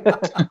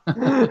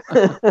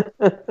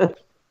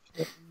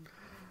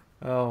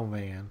 Oh,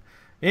 man.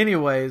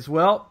 Anyways,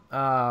 well,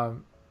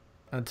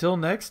 until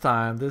next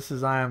time, this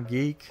is I Am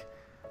Geek.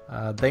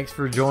 Thanks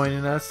for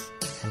joining us,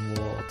 and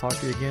we'll talk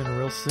to you again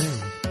real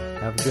soon.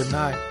 Have a good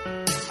night.